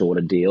around a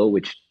shorter deal,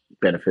 which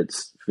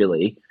benefits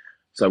Philly.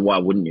 So why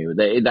wouldn't you?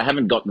 They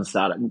haven't gotten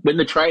started. When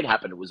the trade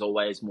happened, it was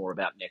always more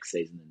about next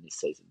season than this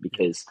season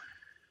because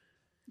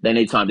they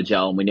need time to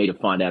gel and we need to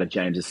find out if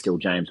James is still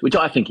James, which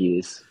I think he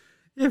is.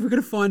 Yeah, we're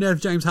going to find out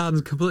if James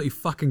Harden's completely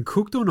fucking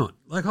cooked or not.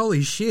 Like,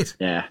 holy shit.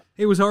 Yeah.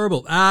 He was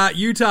horrible.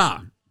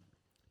 Utah.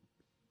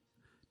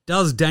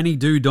 Does Danny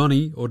do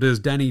Donnie or does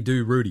Danny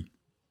do Rudy?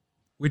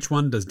 Which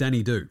one does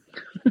Danny do?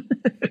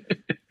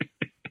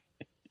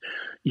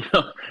 You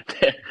know,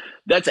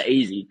 that's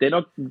easy. They're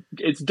not.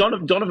 It's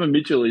Donovan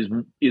Mitchell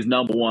is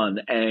number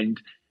 1, and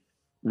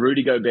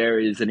Rudy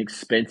Gobert is an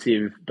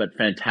expensive but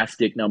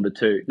fantastic number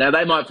 2. Now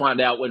they might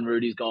find out when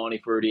Rudy's gone,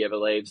 if Rudy ever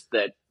leaves,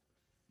 that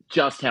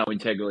just how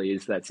integral he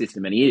is to that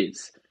system, and he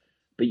is.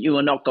 But you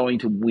are not going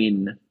to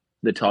win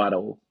the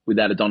title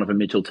without a Donovan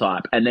Mitchell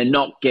type, and they're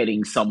not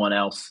getting someone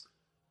else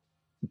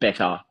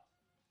better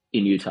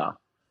in Utah.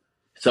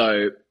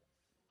 So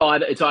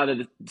it's either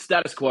the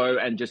status quo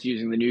and just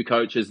using the new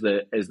coach as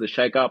the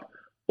shake-up,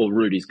 or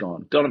Rudy's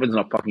gone. Donovan's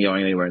not fucking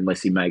going anywhere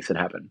unless he makes it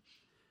happen.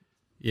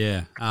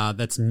 Yeah,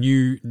 that's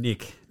new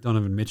Nick,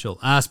 Donovan Mitchell.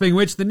 Speaking of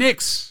which, the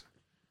Knicks,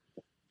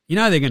 you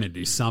know they're going to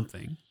do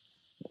something.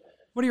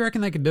 What do you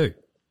reckon they could do?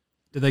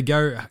 Do they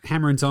go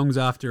hammer and tongs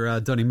after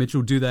Donnie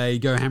Mitchell? Do they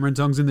go hammer and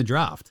tongs in the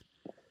draft?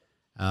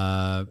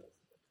 Because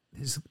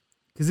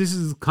this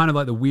is kind of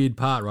like the weird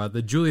part, right?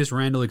 The Julius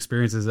Randle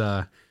experience is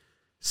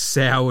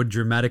soured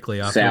dramatically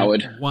after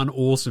one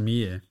awesome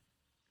year.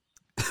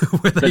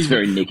 That's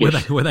very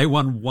Nickish. Where they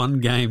won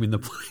 1 game in the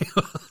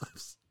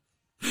playoffs.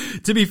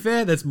 To be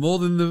fair, that's more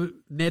than the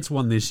Nets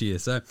won this year.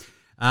 So,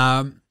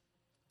 but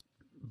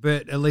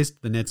at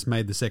least the Nets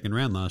made the second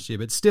round last year.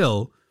 But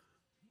still,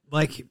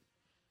 like,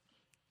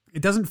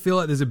 it doesn't feel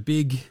like there's a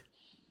big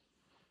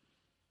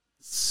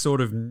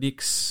sort of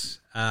Knicks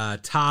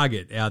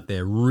target out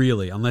there,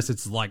 really, unless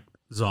it's like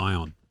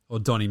Zion or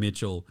Donnie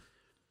Mitchell,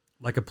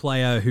 like a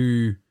player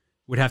who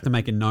would have to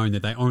make it known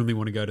that they only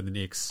want to go to the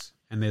Knicks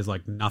and there's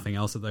like nothing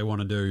else that they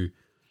want to do,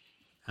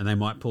 and they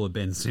might pull a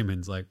Ben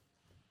Simmons. Like,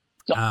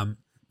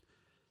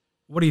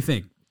 what do you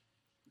think?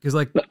 Because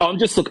like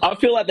I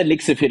feel like the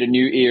Knicks have hit a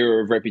new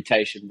era of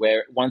reputation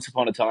where once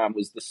upon a time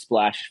was the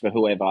splash for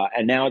whoever,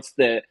 and now it's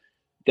the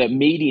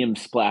medium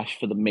splash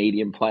for the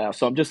medium player.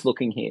 So I'm just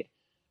looking here,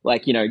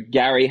 like, you know,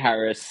 Gary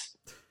Harris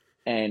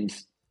and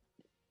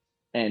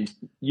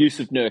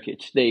Yusuf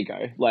Nurkic. There you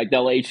go. Like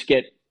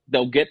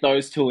they'll get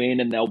those two in,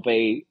 and they'll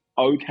be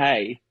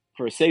okay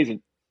for a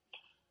season.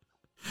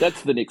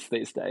 That's the Knicks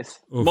these days.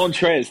 Oof.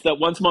 Montrez. That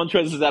once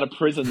Montrez is out of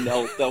prison,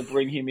 they'll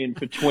bring him in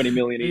for $20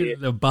 million a year.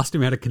 They'll bust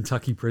him out of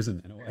Kentucky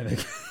prison in a way.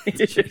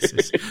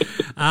 Jesus.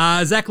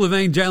 Zach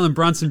LaVine, Jalen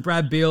Brunson,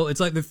 Brad Beal. It's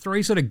like the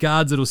three sort of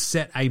guards that'll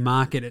set a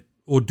market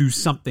or do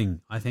something.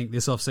 I think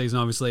this offseason,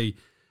 obviously,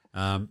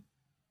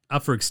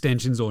 up for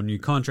extensions or new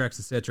contracts,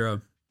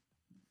 etc.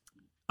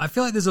 I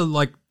feel like there's a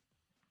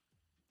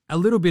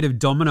little bit of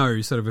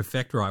domino sort of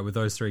effect, right, with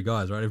those three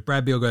guys, right? If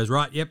Brad Beal goes,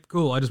 right, yep,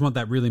 cool. I just want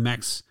that really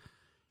max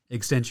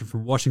extension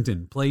from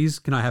Washington. Please,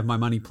 can I have my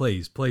money,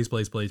 please? Please,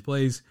 please, please,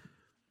 please.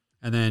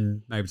 And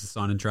then maybe it's a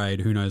sign and trade.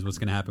 Who knows what's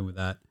going to happen with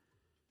that.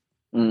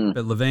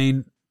 But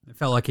LaVine, it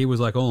felt like he was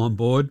like all on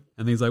board.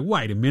 And he's like,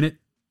 wait a minute.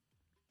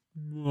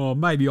 Oh,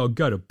 maybe I'll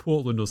go to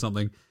Portland or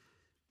something.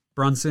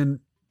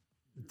 Brunson,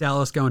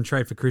 Dallas go and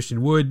trade for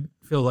Christian Wood.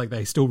 Feel like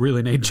they still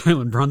really need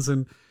Jalen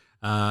Brunson.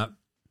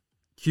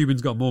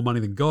 Cuban's got more money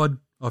than God.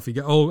 Off you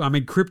go. Oh, I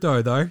mean,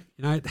 crypto, though,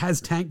 you know, it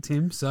has tanked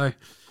him, so.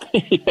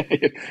 yeah.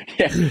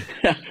 They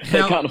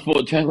can't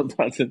afford Jalen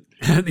Brunson.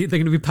 They're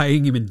going to be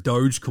paying him in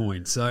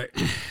Dogecoin, so,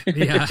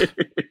 yeah.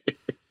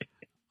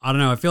 I don't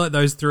know. I feel like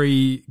those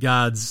three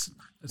guards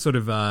sort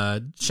of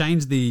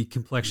changed the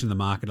complexion of the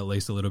market at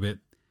least a little bit.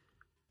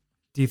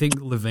 Do you think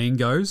LaVine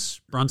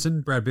goes?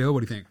 Brunson, Brad Beal, what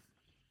do you think?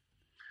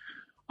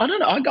 I don't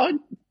know.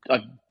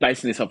 I'm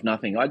basing this off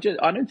nothing. I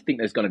don't think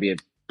there's going to be a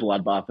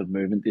bloodbath of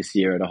movement this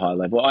year at a high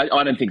level.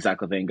 I don't think Zach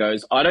LaVine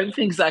goes. I don't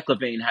think Zach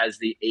LaVine has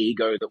the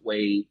ego that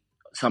we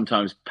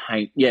sometimes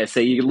paint. Yeah,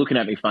 see, you're looking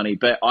at me funny,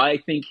 but I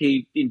think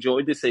he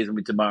enjoyed this season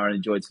with DeMar and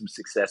enjoyed some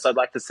success. I'd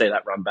like to see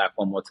that run back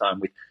one more time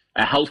with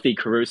a healthy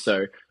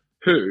Caruso,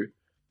 who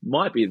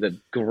might be the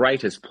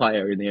greatest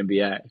player in the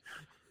NBA.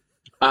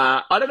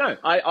 I don't know.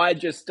 I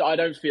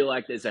don't feel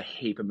like there's a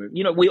heap of movement.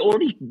 You know, we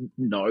already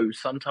know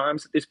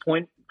sometimes at this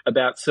point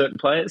about certain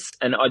players,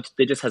 and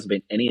there just hasn't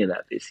been any of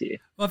that this year.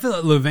 Well, I feel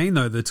like LaVine,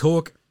 though,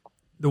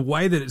 the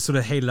way that it sort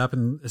of heated up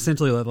in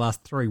essentially like the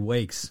last 3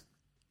 weeks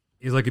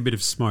is like a bit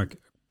of smoke,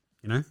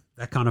 you know,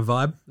 that kind of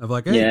vibe of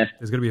like, hey, yeah,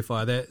 there's going to be a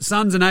fire there.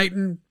 Suns and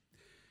Ayton.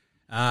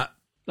 Apart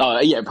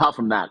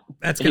from that.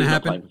 That's going to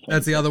happen.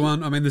 That's the other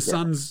one. I mean, the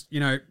Suns, you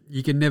know,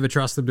 you can never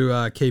trust them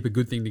to keep a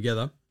good thing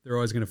together. They're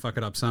always going to fuck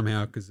it up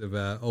somehow because of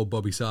old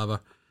Bobby Sarver.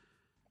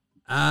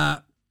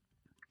 The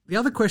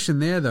other question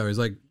there, though, is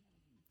like,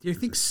 do you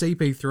think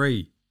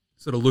CP3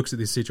 sort of looks at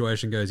this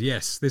situation and goes,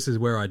 yes, this is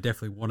where I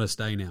definitely want to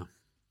stay now?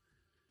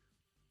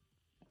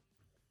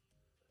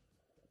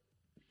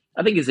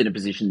 I think he's in a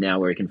position now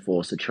where he can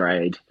force a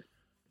trade.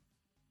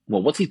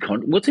 Well, what's his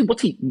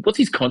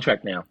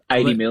contract now?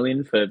 80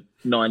 million for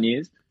 9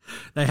 years?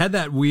 They had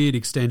that weird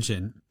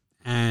extension,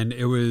 and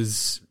it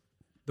was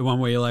the one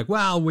where you're like,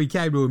 well, we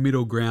came to a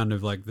middle ground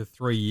of like the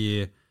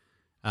 3-year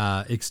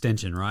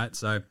extension, right?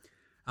 So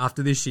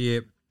after this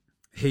year,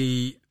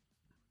 he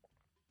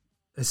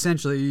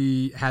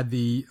essentially had I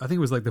think it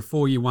was like the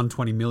 4-year,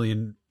 120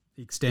 million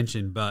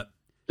extension, but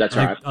that's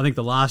right. I think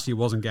the last year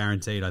wasn't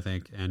guaranteed, I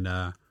think.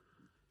 And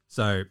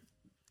so,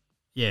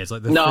 yeah, it's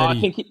like I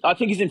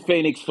think he's in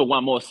Phoenix for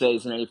one more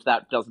season, and if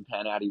that doesn't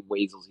pan out, he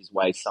weasels his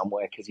way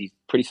somewhere because he's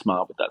pretty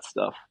smart with that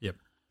stuff. Yep.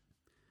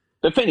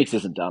 But Phoenix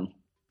isn't done.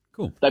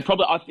 Cool. They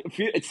probably.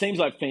 It seems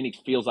like Phoenix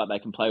feels like they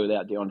can play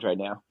without DeAndre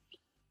now,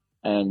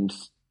 and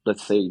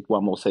let's see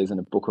one more season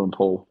of Booker and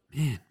Paul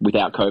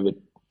without COVID.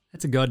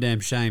 That's a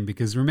goddamn shame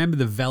because remember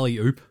the Valley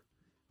Oop?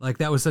 Like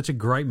that was such a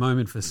great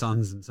moment for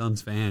Suns and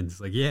Suns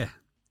fans. Like, yeah.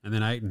 And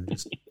then Ayton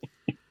just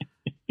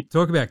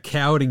talk about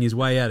cowarding his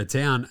way out of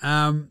town.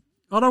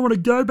 I don't want to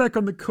go back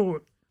on the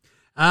court.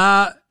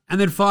 And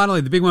then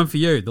finally, the big one for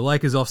you, the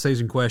Lakers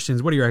off-season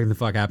questions. What do you reckon the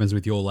fuck happens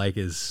with your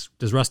Lakers?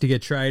 Does Rusty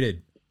get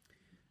traded?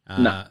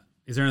 No.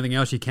 Is there anything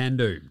else you can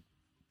do?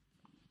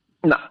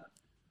 No.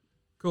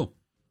 Cool.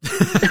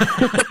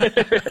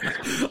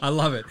 I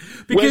love it.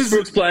 Because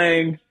Westbrook's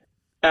playing.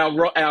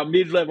 Our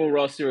mid-level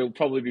roster will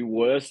probably be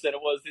worse than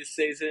it was this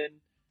season,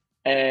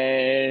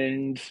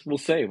 and we'll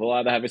see. We'll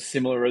either have a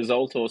similar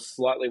result or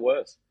slightly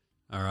worse.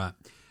 All right.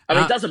 I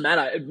mean, it doesn't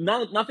matter.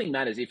 Nothing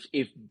matters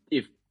if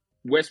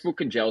Westbrook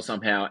can gel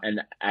somehow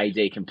and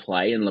AD can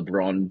play, and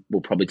LeBron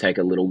will probably take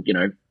a little,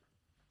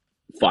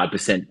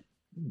 5%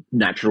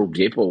 natural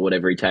dip or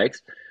whatever he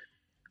takes.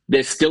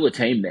 There's still a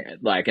team there,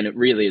 and it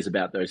really is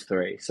about those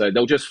three. So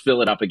they'll just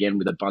fill it up again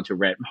with a bunch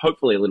of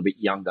hopefully a little bit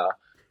younger,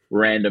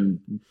 random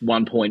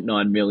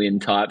 1.9 million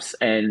types,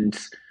 and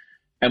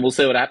we'll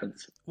see what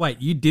happens.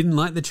 Wait, you didn't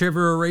like the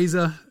Trevor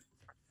Ariza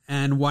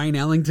and Wayne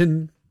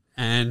Ellington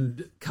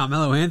and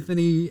Carmelo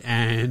Anthony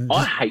and...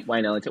 I hate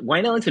Wayne Ellington.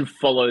 Wayne Ellington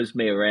follows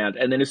me around,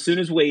 and then as soon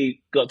as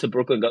we got to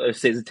Brooklyn, got those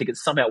season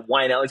tickets, somehow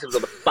Wayne Ellington was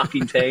on the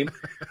fucking team.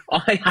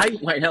 I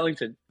hate Wayne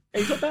Ellington.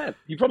 He's not bad.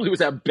 He probably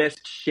was our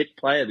best shit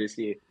player this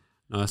year.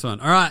 Nice one.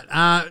 All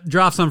right,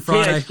 drafts on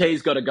Friday.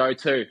 THT's got to go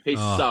too. He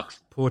sucks.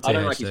 Poor THT. I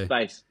don't like his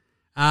face.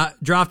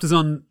 Draft is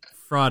on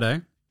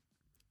Friday.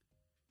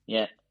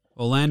 Yeah.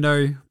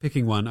 Orlando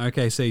picking 1,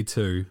 OKC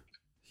 2,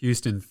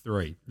 Houston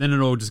 3. Then it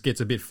all just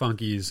gets a bit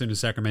funky as soon as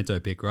Sacramento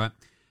pick, right?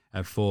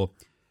 At 4.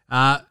 Do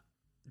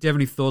you have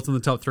any thoughts on the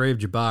top 3 of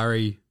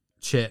Jabari,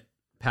 Chet,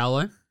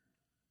 Paolo?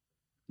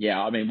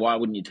 Yeah, I mean, why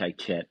wouldn't you take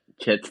Chet?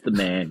 Chet's the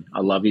man.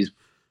 I love his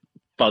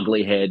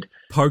fugly head.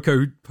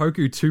 Poku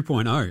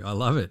 2.0. I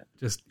love it.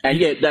 And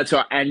yeah, that's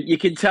right. And you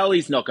can tell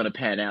he's not going to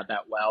pan out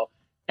that well.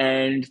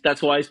 And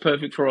that's why he's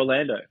perfect for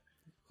Orlando.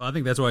 I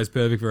think that's why he's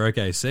perfect for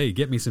OKC.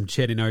 Get me some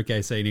Chet in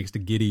OKC next to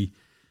Giddey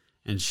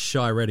and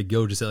Shai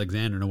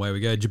Gilgeous-Alexander, and away we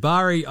go.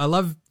 Jabari, I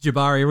love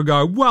Jabari. Everyone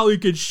go, well, he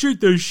could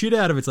shoot the shit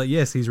out of it. It's like,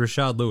 yes, he's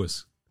Rashard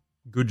Lewis.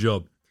 Good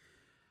job.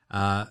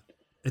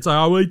 It's like,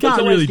 oh, well, he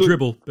can't really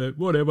dribble, but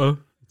whatever.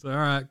 It's like,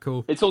 all right,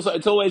 cool.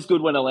 It's always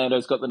good when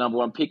Orlando's got the number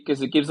 1 pick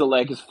because it gives the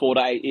Lakers 4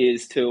 to 8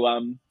 years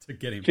to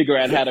get him. Figure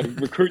out how to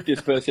recruit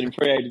this person in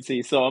free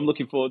agency. So I'm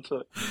looking forward to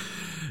it.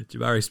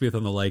 Jabari Smith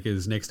on the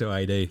Lakers next to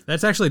AD.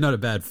 That's actually not a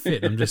bad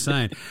fit, I'm just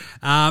saying.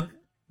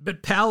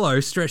 But Paolo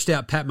stretched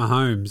out Pat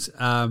Mahomes.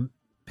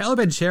 Paolo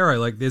Banchero,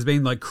 like, there's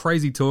been like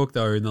crazy talk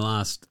though in the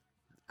last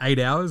 8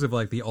 hours of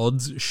like the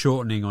odds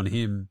shortening on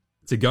him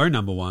to go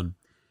number 1,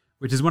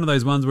 which is one of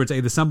those ones where it's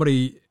either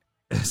somebody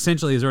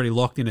essentially is already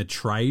locked in a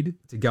trade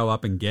to go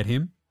up and get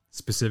him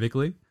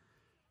specifically,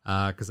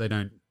 because they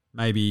don't,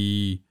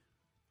 maybe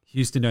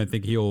Houston don't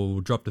think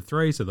he'll drop to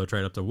 3, so they'll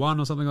trade up to 1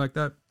 or something like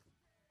that.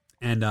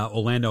 And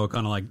Orlando are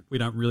kind of like, we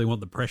don't really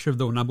want the pressure of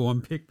the number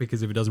 1 pick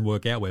because if it doesn't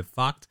work out, we're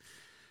fucked.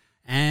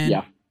 And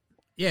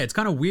yeah, it's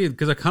kind of weird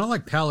because I kind of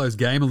like Paolo's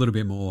game a little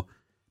bit more,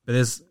 but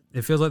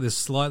it feels like there's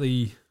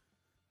slightly,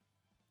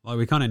 like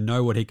we kind of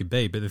know what he could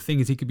be, but the thing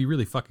is he could be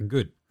really fucking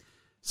good.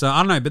 So I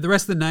don't know, but the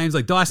rest of the names,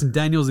 like Dyson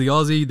Daniels, the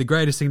Aussie, the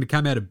greatest thing to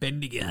come out of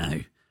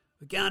Bendigo.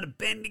 We're going to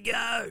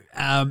Bendigo.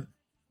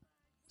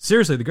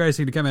 Seriously, the greatest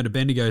thing to come out of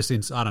Bendigo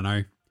since, I don't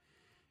know,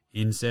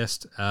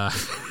 incest.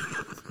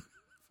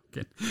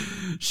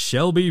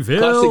 Shelbyville.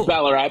 Classic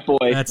Ballarat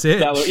boy. That's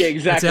it. Yeah, exactly.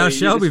 That's our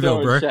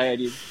Shelbyville, bro.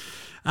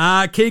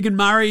 Keegan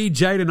Murray,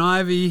 Jaden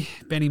Ivey,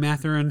 Benny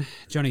Mathurin,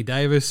 Johnny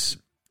Davis.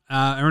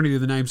 Are any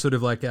of the names sort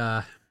of like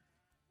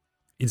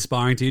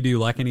inspiring to you? Do you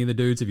like any of the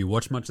dudes? Have you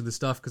watched much of this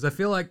stuff? Because I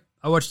feel like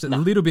I watched a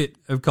little bit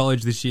of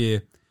college this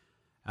year.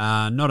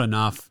 Not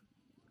enough,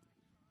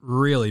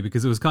 really,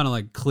 because it was kind of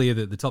like clear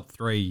that the top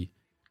 3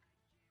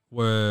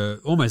 were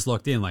almost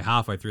locked in like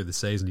halfway through the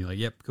season. You're like,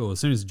 yep, cool.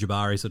 As soon as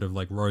Jabari sort of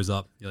like rose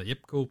up, you're like, yep,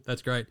 cool,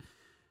 that's great.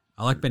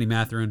 I like Benny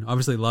Mathurin.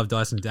 Obviously love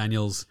Dyson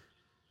Daniels.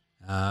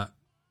 I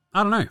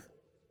don't know.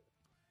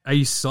 Are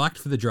you psyched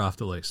for the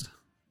draft at least?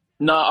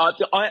 No, I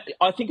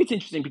think it's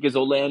interesting because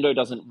Orlando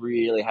doesn't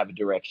really have a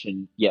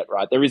direction yet,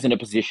 right? There isn't a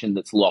position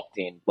that's locked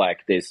in.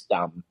 Like there's,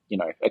 a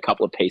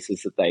couple of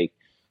pieces that they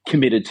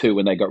committed to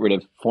when they got rid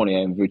of Fournier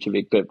and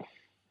Vucevic, but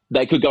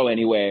they could go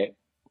anywhere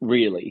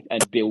really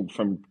and build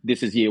from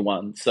this is year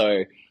 1.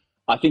 So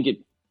I think it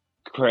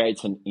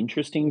creates an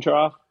interesting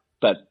draft,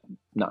 but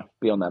no,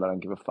 beyond that, I don't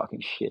give a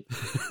fucking shit.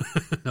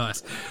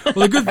 Nice. Well,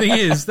 the good thing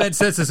is that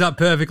sets us up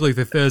perfectly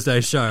for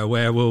Thursday's show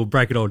where we'll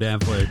break it all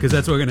down for you because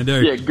that's what we're going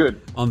to do. Yeah,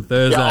 good. On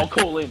Thursday. Yeah, I'll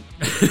call in.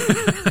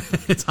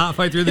 It's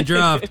halfway through the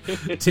draft.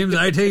 Tim's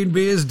 18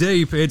 beers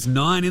deep. It's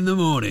 9 in the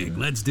morning.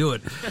 Let's do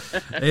it.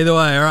 Either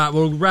way, all right,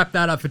 we'll wrap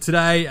that up for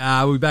today.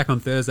 We'll be back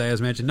on Thursday,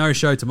 as mentioned. No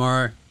show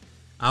tomorrow.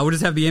 We'll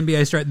just have the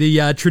NBA straight,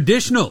 the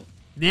traditional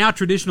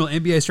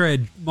NBA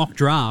Australia mock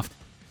draft,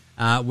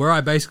 where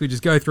I basically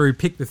just go through,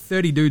 pick the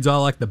 30 dudes I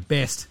like the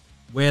best,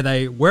 where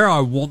I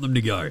want them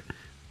to go,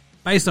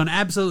 based on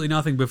absolutely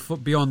nothing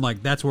beyond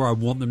like that's where I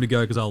want them to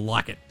go because I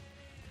like it.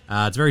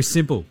 It's very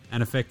simple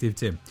and effective,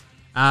 Tim.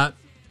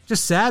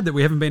 Just sad that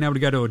we haven't been able to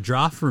go to a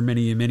draft for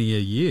many a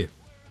year,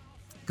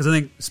 because I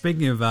think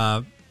speaking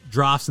of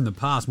drafts in the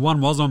past, one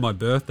was on my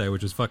birthday,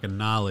 which was fucking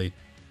gnarly.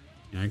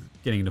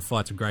 Getting into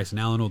fights with Grayson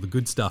Allen, all the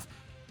good stuff.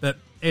 But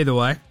either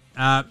way,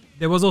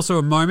 there was also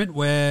a moment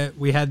where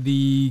we had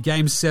the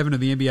Game 7 of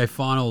the NBA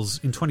Finals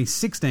in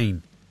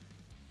 2016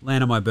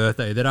 land on my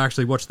birthday that I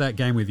actually watched that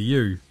game with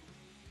you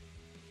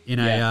in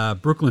a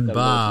Brooklyn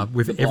bar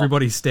with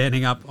everybody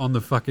standing up on the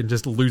fucking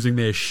just losing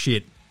their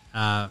shit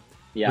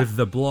with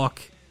the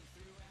block,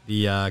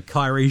 the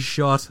Kyrie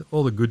shot,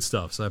 all the good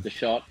stuff. So the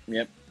shot,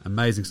 yep.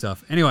 Amazing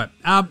stuff. Anyway,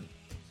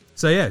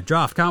 so yeah,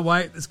 draft. Can't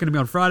wait. It's going to be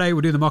on Friday.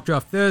 We'll do the mock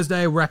draft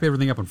Thursday. We'll wrap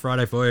everything up on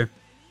Friday for you.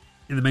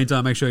 In the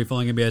meantime, make sure you're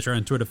following NBA Australia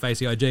on Twitter,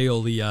 Facey IG,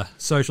 all the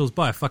socials.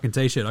 Buy a fucking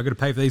t-shirt. I've got to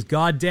pay for these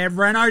goddamn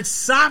Renaults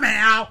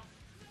somehow.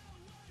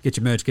 Get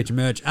your merch. Check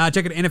out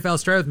NFL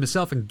Australia with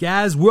myself and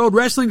Gaz. World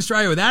Wrestling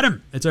Australia with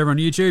Adam. It's over on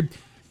YouTube.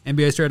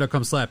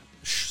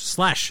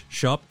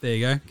 NBAaustralia.com/shop. There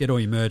you go. Get all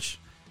your merch.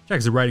 Check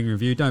us a rating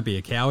review. Don't be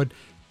a coward.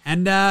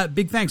 And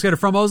big thanks go to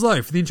From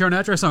Oslo for the intro and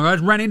outro song. I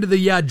ran into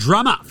the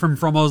drummer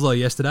from Oslo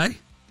yesterday.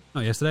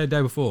 Not yesterday, the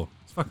day before.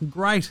 It's fucking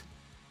great.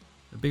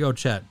 A big old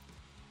chat.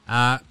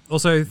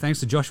 Also, thanks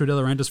to Joshua De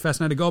Laurentiis,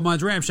 Fascinator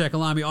Goldmines,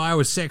 Ramshackle Army,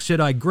 Iowa, Sex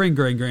Jedi, Green,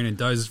 and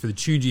Dozers for the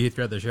tunes you hear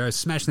throughout the show.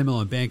 Smash them all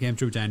on Bandcamp,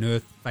 Triple J and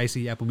Earth,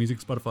 Facey, Apple Music,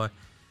 Spotify.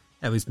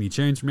 Have listened to your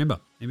tunes. Remember,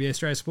 NBA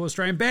Australia supports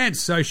Australian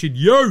bands, so should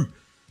you.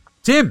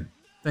 Tim,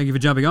 thank you for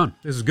jumping on.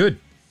 This is good.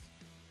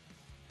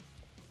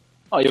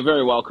 Oh, you're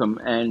very welcome.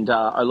 And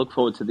I look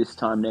forward to this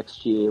time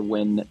next year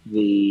when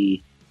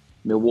the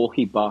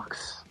Milwaukee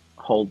Bucks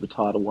hold the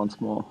title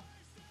once more.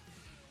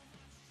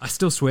 I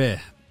still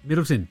swear,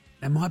 Middleton,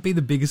 that might be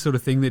the biggest sort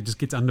of thing that just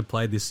gets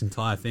underplayed this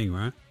entire thing,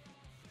 right?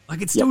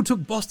 Like, it still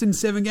took Boston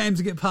 7 games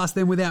to get past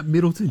them without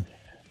Middleton.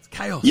 It's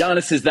chaos.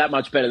 Giannis is that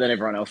much better than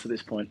everyone else at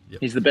this point. Yep.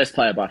 He's the best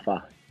player by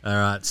far. All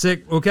right,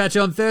 sick. We'll catch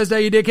you on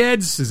Thursday, you dickheads.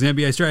 This is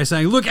NBA Australia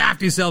saying, look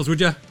after yourselves,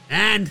 would you?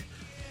 And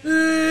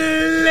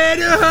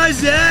later,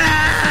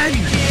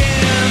 Jose!